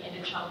for if we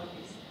ended child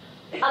abuse.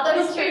 Are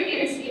those two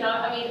things,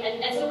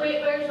 and so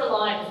where is the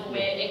line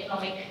where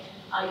economic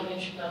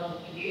argument should no longer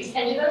be used?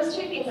 And do those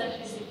two things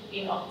actually sit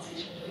in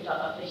opposition to each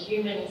other, the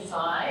human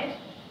side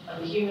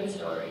of the human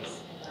stories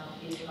and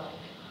the economic?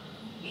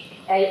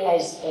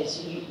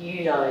 As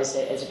you know, as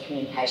a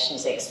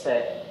communications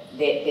expert,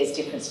 there's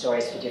different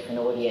stories for different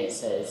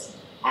audiences,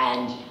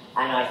 and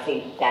I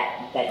think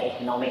that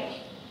economic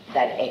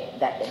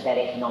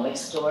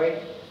story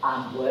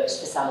works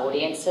for some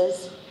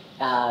audiences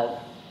and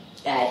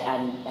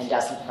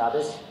doesn't for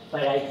others.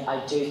 But I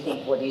do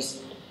think what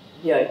is,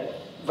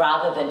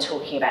 rather than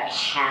talking about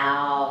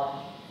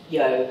how we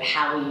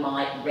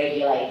might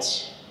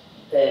regulate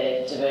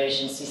the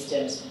diversion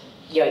systems,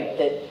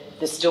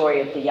 the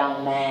story of the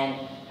young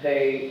man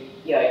who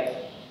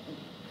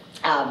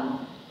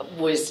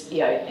is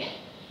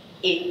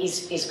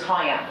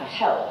crying out for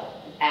help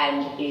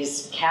and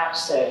is couch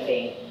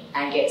surfing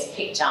and gets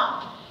picked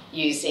up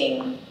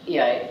using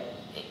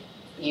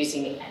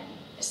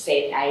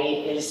said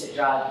illicit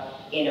drug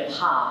in a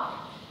park.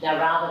 Now,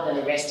 rather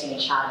than arresting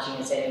and charging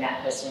and sending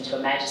that person into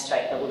a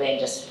magistrate that will then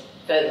just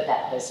further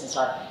that person's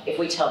life, if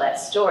we tell that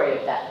story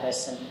of that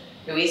person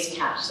who is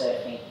couch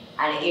surfing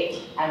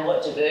and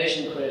what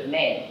diversion could have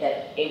meant,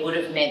 that it would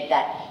have meant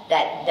that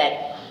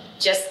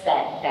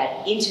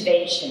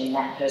intervention in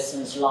that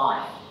person's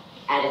life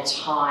at a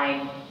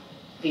time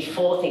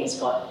before things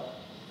got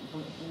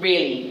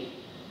really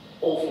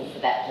awful for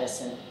that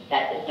person,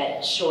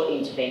 that short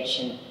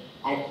intervention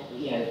and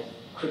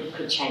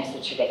could change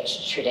the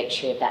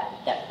trajectory of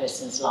that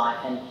person's life,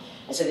 and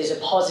so there's a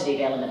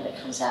positive element that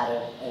comes out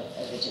of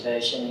a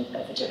diversion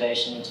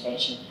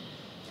intervention.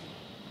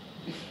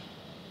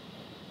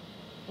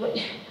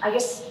 I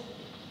guess,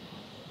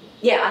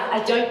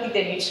 I don't think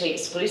they're mutually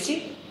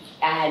exclusive,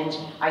 and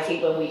I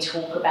think when we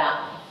talk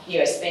about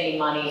spending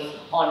money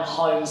on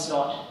homes,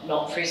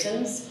 not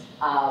prisons,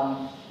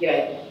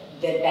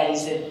 that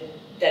is a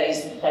that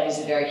is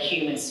a very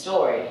human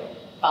story.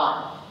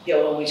 But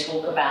when we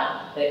talk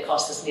about that it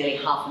costs us nearly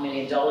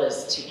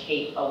 $500,000 to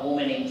keep a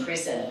woman in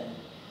prison,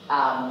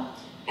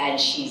 and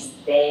she's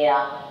there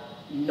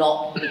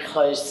not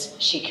because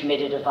she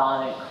committed a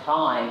violent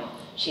crime,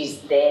 she's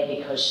there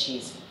because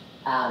she's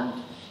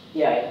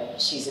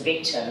she's a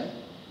victim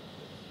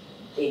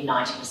in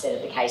 90%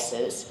 of the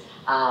cases,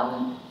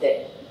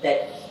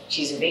 that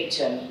she's a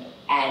victim,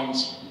 and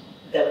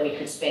that we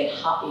could spend,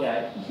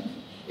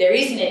 there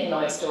is an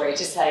economic story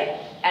to say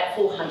at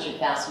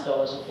 $400,000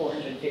 or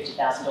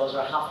 $450,000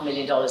 or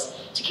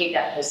 $500,000 to keep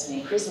that person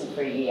in prison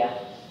for a year,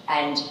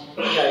 and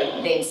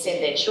then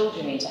send their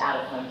children into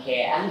out-of-home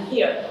care, and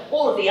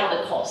all of the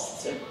other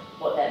costs of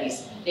what that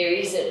is. There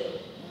is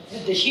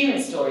the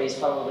human story is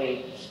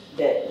probably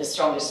the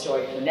strongest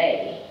story for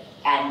me,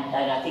 and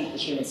I think the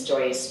human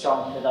story is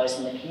strong for those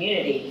in the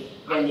community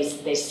when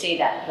they see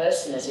that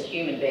person as a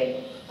human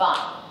being. But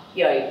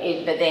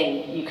but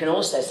then you can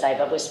also say,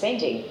 but we're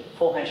spending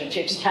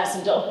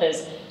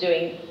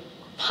 $450,000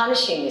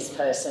 punishing this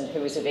person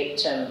who is a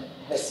victim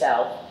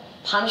herself,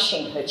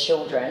 punishing her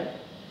children,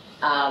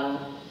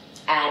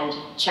 and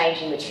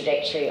changing the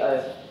trajectory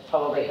of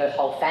probably her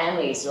whole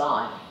family's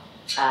life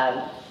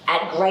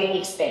at great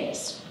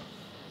expense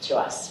to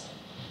us.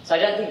 So I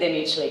don't think they're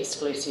mutually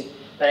exclusive,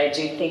 but I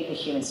do think the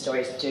human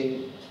stories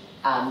do.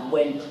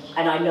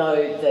 And I know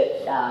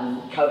that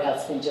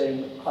CoHealth's been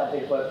doing quite a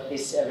bit of work with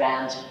this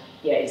around,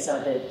 in some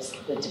of the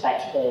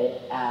debate, the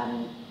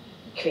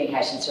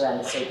communications around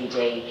the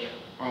CBD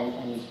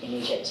and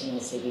injecting in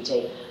the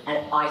CBD.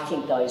 And I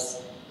think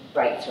those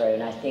break through,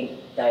 and I think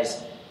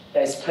those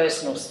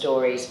personal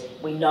stories,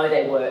 we know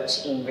they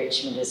worked in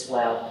Richmond as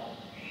well.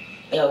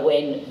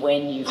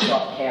 When you've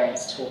got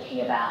parents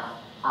talking about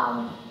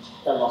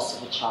the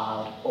loss of a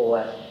child,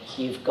 or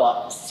you've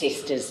got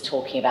sisters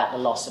talking about the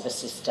loss of a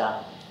sister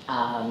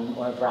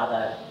or a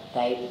brother,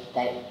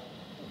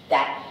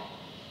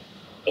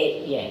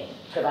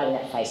 providing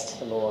that face to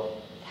the law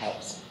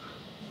helps.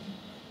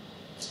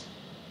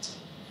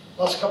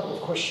 Last couple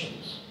of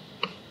questions.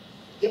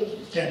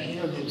 Yep, down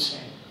here and then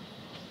Sam.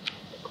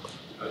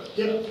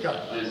 Yep, go.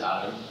 My name's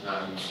Adam.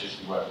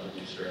 Just work with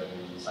the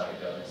Australian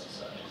Psychedelic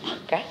Society.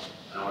 Okay.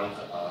 And I wanted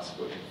to ask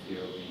what you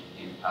feel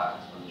the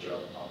impact on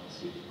drug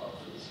policy of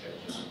the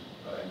schedule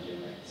by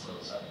MDMA and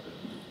psilocybin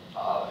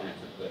are, and if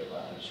the political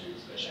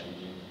attitudes are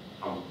changing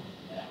from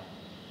now.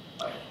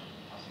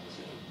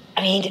 I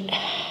mean,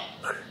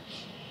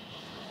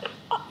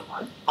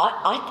 I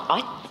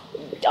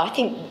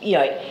think,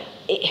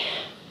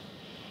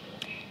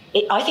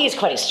 I think it's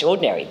quite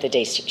extraordinary, the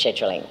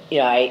descheduling,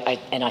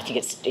 and I think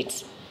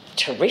it's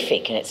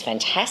terrific and it's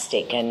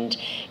fantastic, and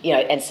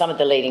and some of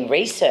the leading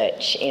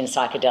research in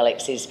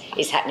psychedelics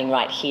is happening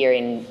right here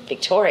in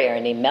Victoria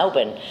and in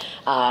Melbourne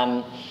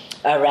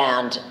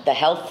around the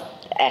health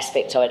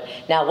aspect of it.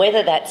 Now,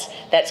 whether that's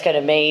going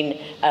to mean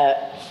a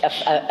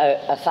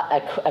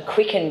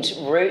quickened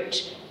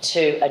route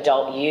to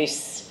adult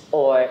use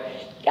or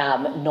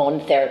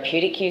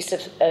non-therapeutic use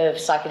of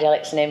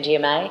psychedelics and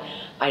MDMA,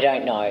 I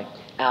don't know.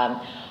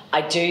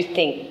 I do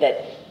think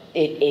that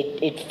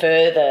it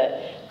further,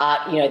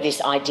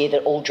 this idea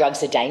that all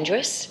drugs are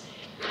dangerous.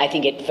 I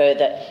think it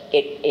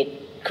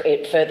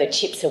further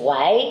chips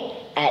away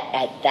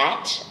at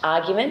that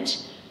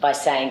argument by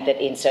saying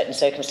that in certain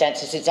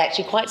circumstances it's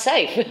actually quite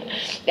safe.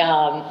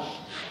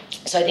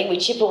 So I think we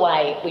chip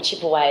away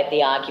at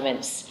the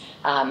arguments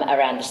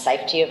around the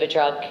safety of a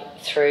drug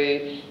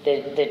through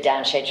the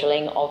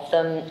downscheduling of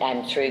them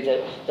and through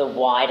the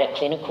wider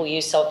clinical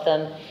use of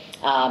them.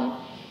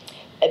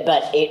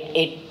 But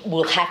it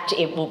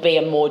will be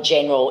a more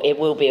general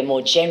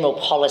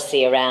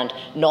policy around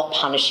not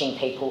punishing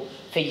people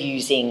for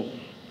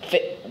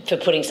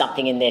putting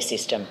something in their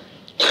system,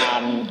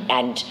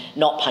 and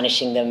not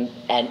punishing them,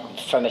 and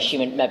from a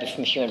human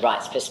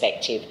rights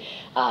perspective,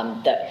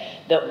 that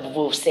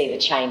we'll see the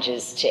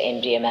changes to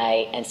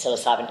MDMA and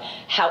psilocybin.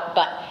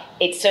 But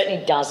it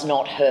certainly does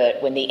not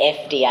hurt when the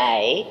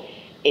FDA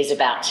is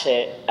about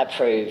to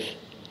approve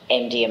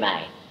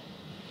MDMA.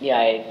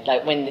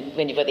 Like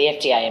when you've got the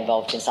FDA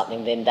involved in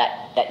something, then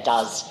that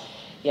does,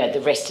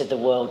 the rest of the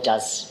world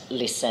does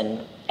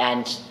listen,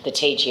 and the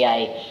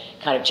TGA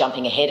kind of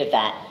jumping ahead of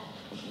that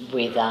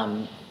with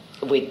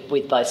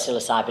both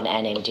psilocybin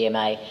and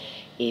MDMA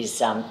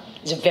is a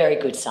very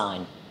good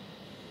sign.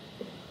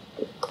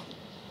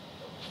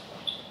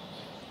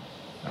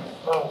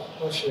 Hi,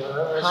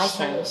 Fiona. Hi,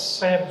 Sam.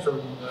 Sam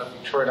from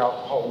Victorian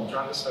Alcohol and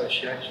Drug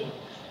Association.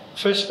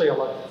 Firstly, I'd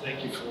like to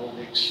thank you for all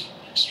the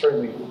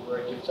extremely good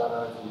work you've done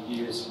over the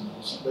years, and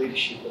the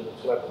leadership and the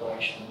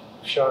collaboration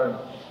you've shown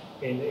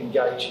in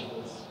engaging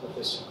with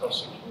us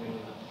across the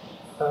community.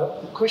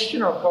 The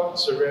question I've got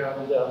is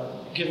around,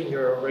 given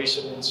you're a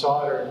recent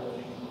insider in the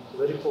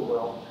political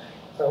realm,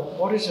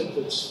 what is it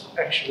that's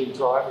actually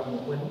driving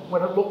them?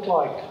 When it looked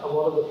like a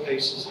lot of the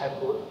pieces had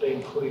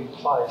been put in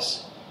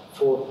place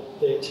for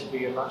there to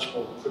be a much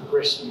more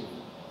progressive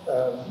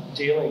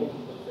dealing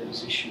with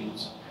these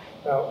issues,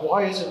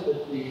 why is it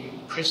that the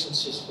prison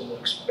system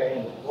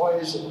expanded? Why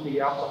is it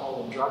the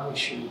alcohol and drug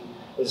issue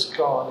has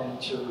gone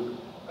into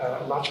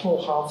a much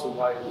more harmful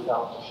way with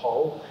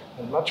alcohol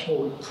and much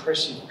more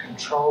repressive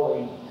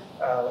controlling.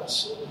 It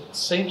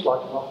seems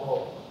like a lot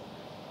more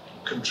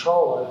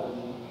control over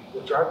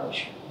the drug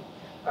issue.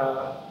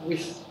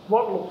 With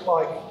what looked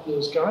like there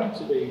was going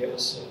to be a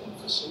second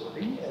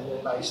facility, and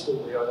there may still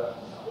be, I don't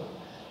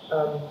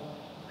know.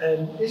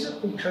 And is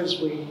it because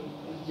you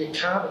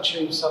can't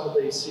achieve some of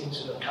these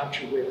things in a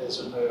country where there's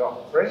a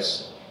Murdoch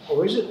press,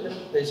 or is it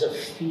that there's a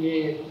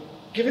fear,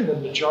 given the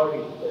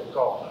majority that they've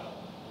got,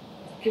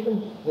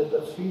 given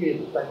the fear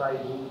that they may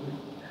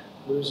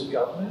lose a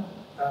government?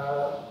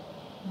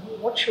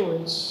 What's your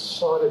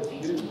insider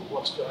view of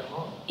what's going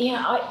on?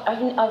 Yeah,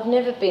 I've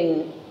never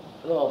been,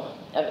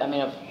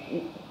 I've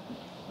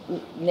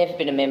never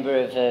been a member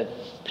of a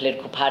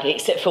political party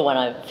except for one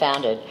I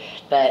founded,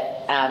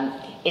 but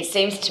it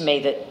seems to me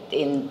that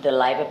in the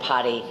Labor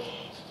Party,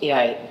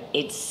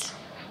 there's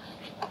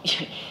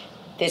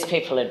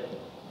people at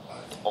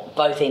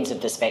both ends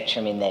of the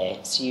spectrum in there.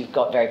 So you've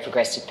got very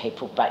progressive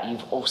people, but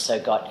you've also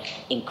got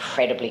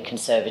incredibly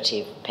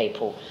conservative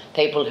people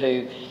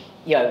who,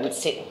 would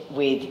sit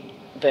with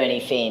Bernie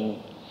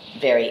Finn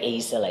very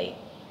easily.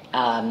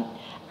 And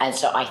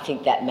so I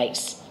think that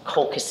makes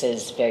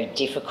caucuses very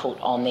difficult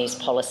on these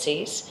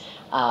policies.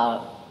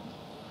 I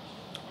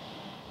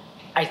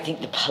think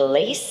the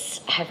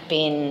police have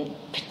been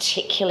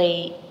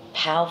particularly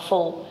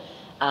powerful,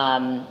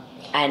 and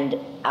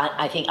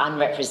I think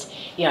and I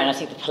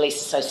think the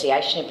Police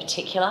Association in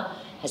particular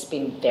has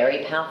been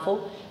very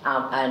powerful,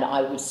 and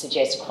I would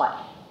suggest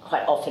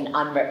quite often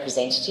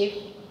unrepresentative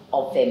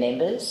of their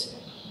members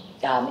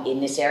in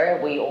this area.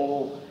 We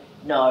all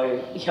know,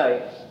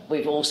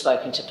 we've all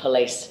spoken to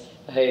police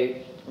who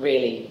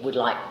really would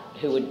like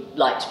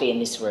to be in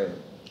this room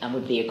and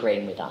would be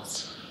agreeing with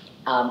us.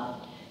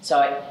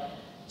 So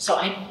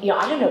I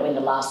don't know when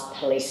the last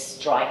police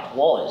strike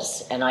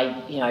was, and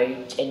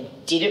and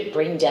did it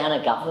bring down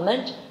a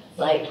government?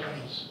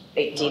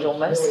 It did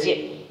almost.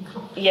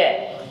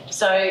 Yeah.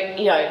 So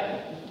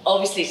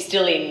obviously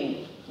still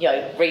in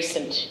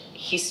recent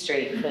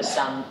history for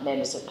some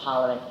members of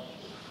Parliament.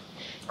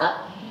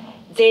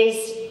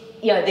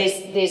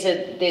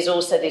 There's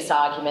also this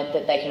argument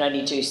that they can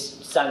only do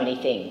so many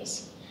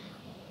things.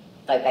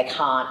 Like they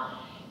can't,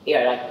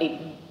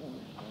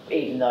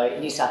 even though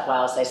in New South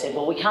Wales they said,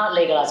 well, we can't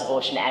legalise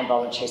abortion and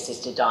voluntary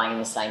assisted dying in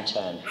the same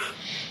term.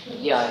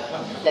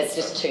 That's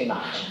just too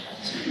much.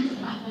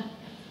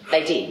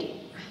 They did.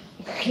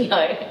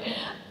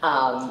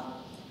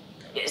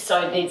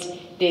 So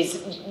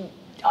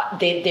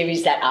there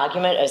is that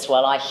argument as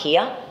well, I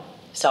hear.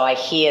 So I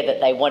hear that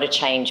they want to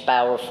change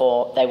bail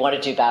reform, they want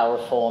to do bail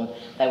reform,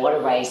 they want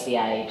to raise the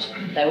age,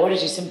 they want to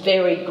do some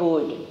very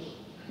good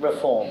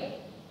reform.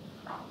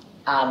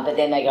 But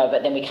then they go,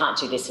 but then we can't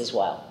do this as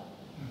well.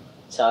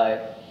 So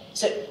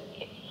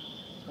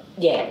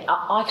yeah,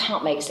 I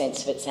can't make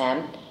sense of it,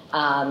 Sam.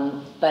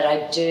 But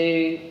I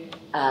do,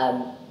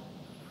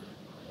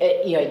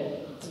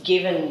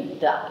 given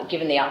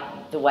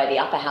the way the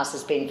upper house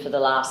has been for the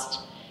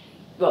last,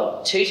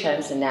 2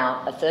 terms and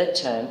now a 3rd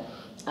term,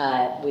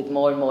 with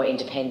more and more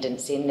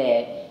independents in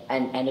there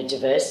and a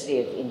diversity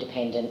of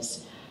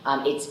independents,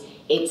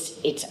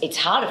 it's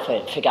harder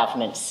for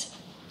governments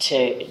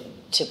to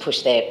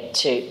push their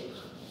to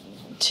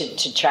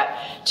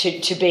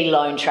be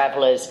lone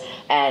travellers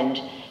and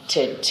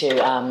to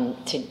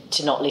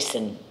not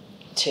listen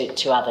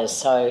to others.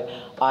 So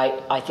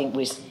I think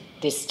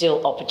there's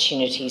still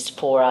opportunities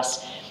for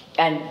us,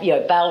 and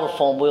bail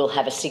reform will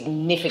have a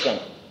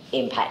significant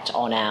impact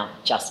on our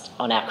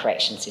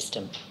correction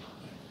system.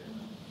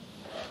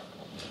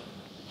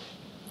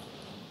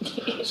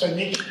 So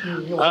Nick,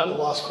 you'll have the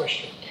last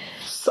question.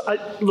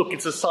 Look,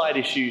 it's a side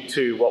issue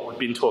to what we've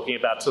been talking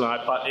about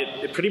tonight, but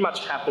it pretty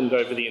much happened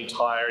over the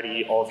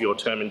entirety of your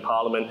term in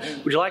Parliament.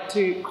 Would you like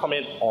to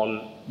comment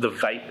on the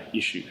vape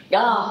issue?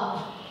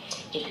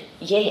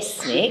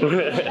 Yes, Nick,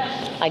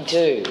 I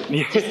do.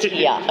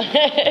 Yeah.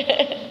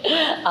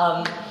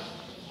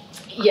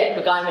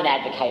 Look, I'm an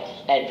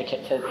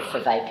advocate for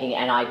vaping,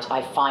 and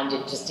I find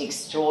it just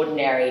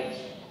extraordinary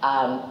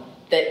that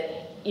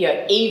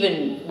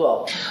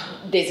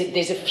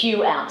there's a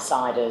few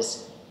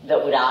outsiders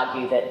that would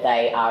argue that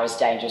they are as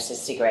dangerous as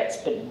cigarettes,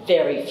 but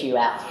very few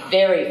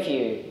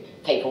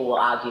people will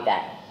argue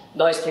that.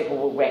 Most people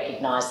will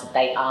recognise that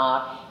they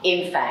are,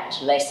 in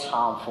fact, less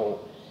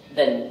harmful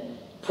than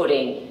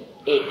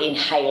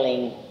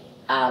inhaling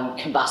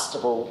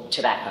combustible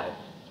tobacco.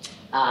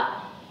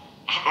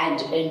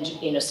 And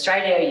in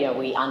Australia,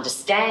 we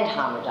understand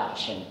harm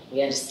reduction,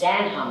 we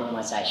understand harm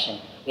minimisation,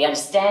 we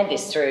understand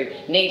this through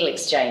needle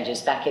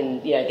exchanges back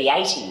in the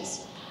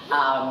 80s,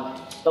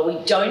 but we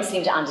don't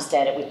seem to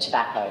understand it with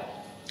tobacco.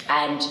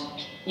 And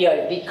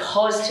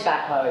because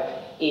tobacco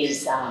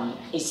is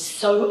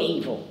so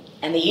evil,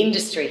 and the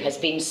industry has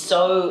been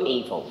so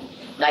evil,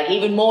 like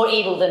even more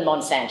evil than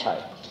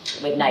Monsanto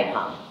with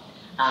napalm.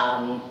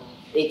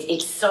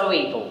 It's so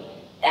evil,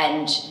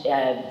 and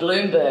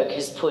Bloomberg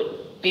has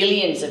put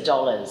billions of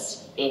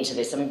dollars into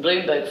this. I mean,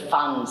 Bloomberg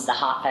funds the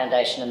Heart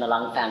Foundation and the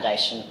Lung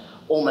Foundation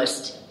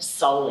almost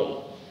solely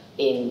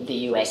in the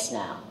US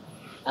now.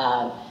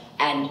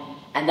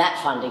 And that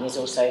funding is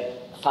also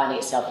finding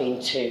itself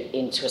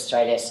into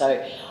Australia. So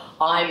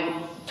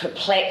I'm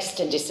perplexed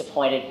and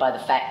disappointed by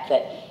the fact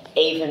that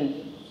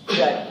even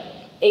though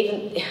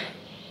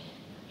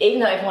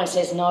everyone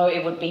says no,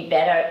 it would be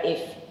better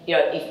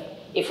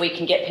if we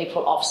can get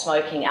people off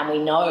smoking, and we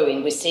know,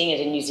 and we're seeing it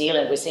in New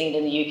Zealand, we're seeing it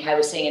in the UK,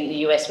 we're seeing it in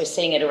the US, we're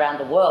seeing it around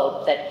the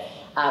world, that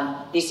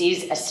this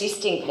is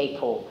assisting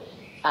people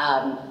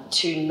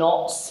to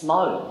not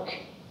smoke.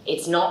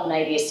 It's not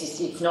maybe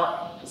it's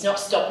not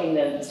stopping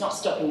them. It's not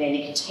stopping their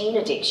nicotine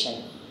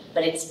addiction,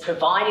 but it's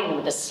providing them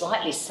with a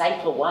slightly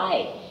safer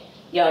way.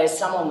 As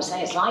someone was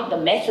saying, it's like the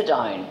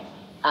methadone.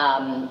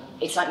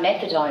 It's like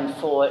methadone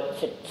for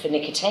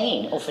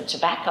nicotine or for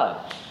tobacco,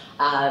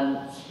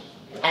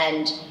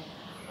 and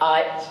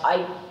I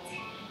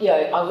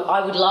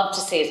would love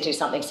to see us do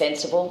something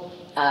sensible.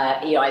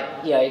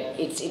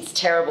 It's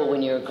terrible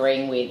when you're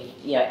agreeing with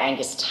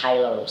Angus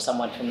Taylor or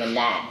someone from the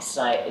Nats,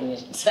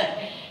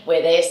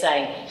 where they're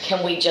saying,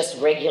 can we just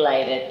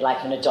regulate it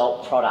like an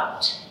adult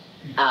product?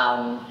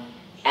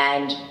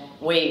 And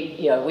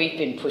we've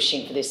been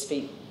pushing for this for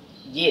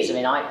years. I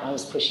mean, I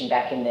was pushing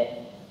back in the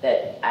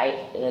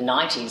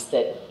 90s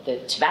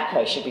that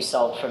tobacco should be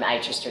sold from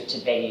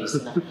age-restricted venues.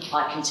 And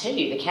I can tell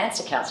you, the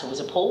Cancer Council was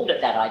appalled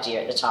at that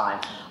idea at the time.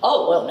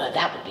 Oh, well, no,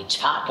 that would be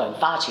going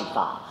far too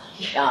far.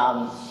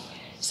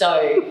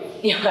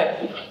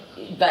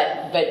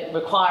 But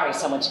requiring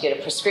someone to get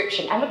a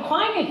prescription and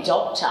requiring a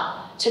doctor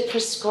to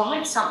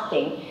prescribe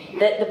something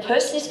that the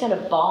person is going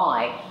to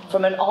buy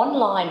from an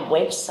online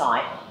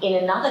website in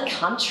another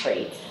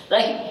country,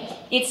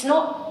 it's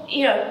not,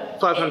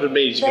 500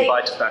 metres you can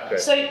buy tobacco.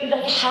 So,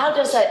 how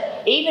does it,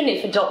 even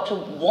if a doctor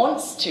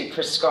wants to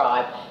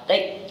prescribe,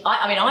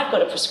 I've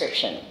got a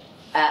prescription,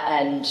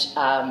 and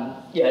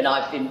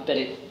I've been, but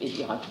I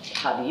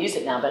hardly use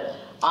it now, but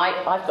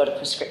I've got a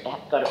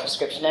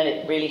prescription, and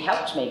it really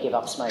helped me give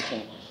up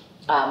smoking.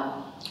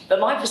 But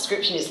my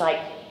prescription is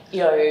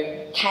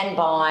can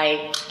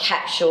buy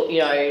capsule,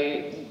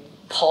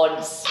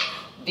 pods,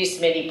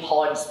 this many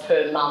pods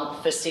per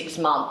month for 6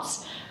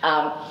 months.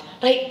 And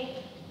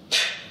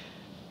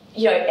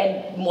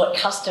what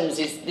customs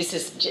is, this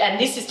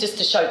is just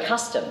to show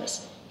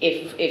customs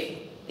if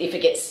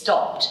it gets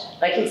stopped.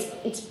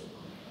 It's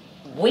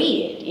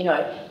weird,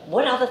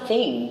 what other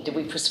thing do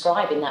we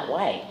prescribe in that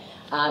way?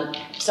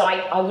 So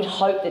I would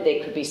hope that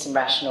there could be some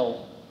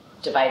rational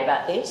debate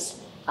about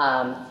this.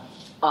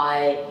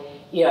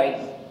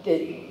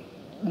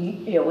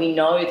 We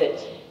know that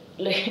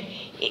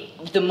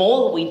the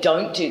more we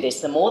don't do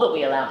this, the more that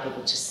we allow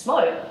people to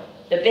smoke,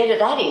 the better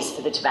that is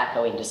for the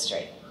tobacco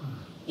industry.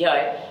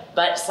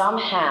 But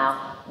somehow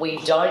we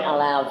don't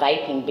allow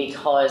vaping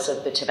because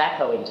of the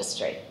tobacco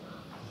industry.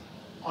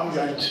 I'm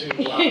going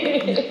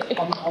to,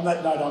 on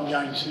that note, I'm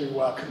going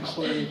to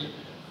conclude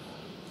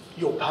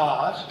your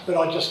part, but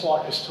I'd just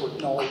like us to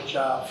acknowledge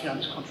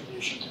Fiona's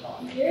contribution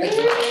tonight. Yeah.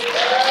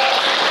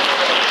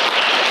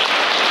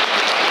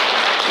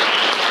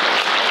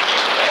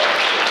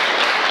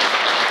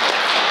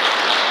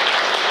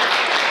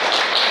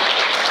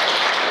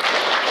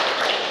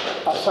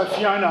 So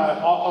Fiona,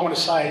 I want to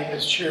say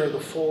as chair of the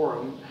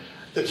forum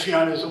that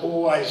Fiona's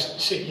always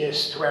said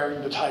yes to our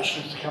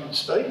invitations to come and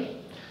speak,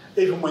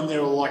 even when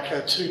there were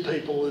 2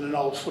 people in an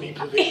old footy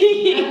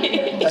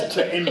pavilion at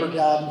Edinburgh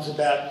Gardens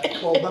about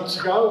 12 months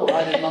ago or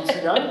 18 months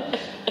ago,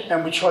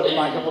 and we tried to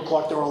make it look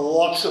like there were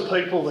lots of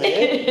people there.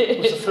 It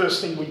was the first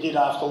thing we did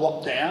after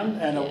lockdown,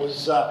 and it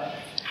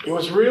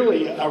was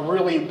really a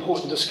really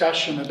important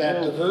discussion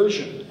about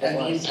diversion and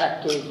the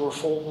impact of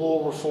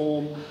law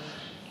reform.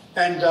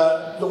 And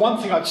the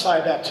one thing I'd say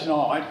about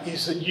tonight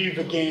is that you've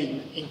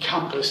again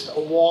encompassed a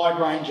wide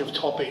range of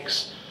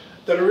topics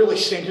that are really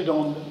centred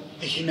on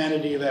the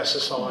humanity of our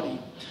society.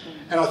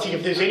 And I think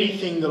if there's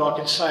anything that I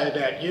could say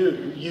about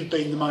you, you've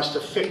been the most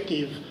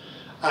effective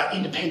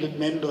independent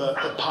member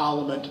of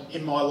Parliament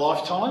in my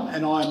lifetime,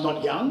 and I am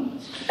not young.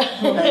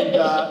 And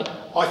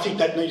I think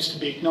that needs to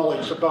be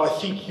acknowledged. But I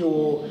think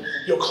your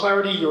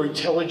clarity, your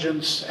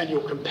intelligence and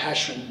your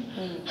compassion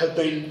have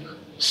been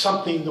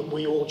something that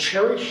we all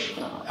cherish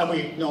and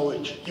we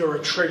acknowledge. You're a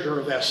treasure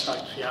of our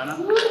state, Fiona.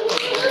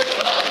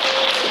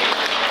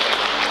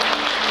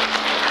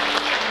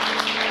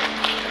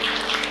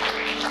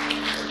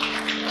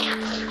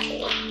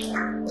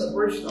 A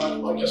brief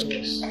note, I just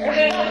missed.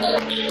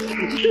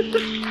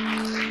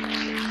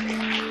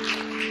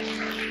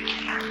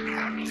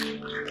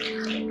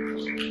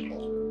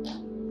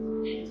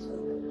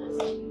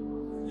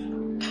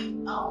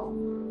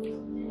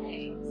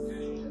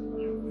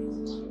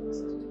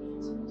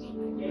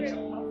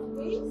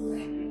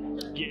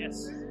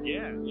 Yes,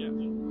 yeah.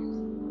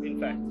 In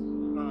fact.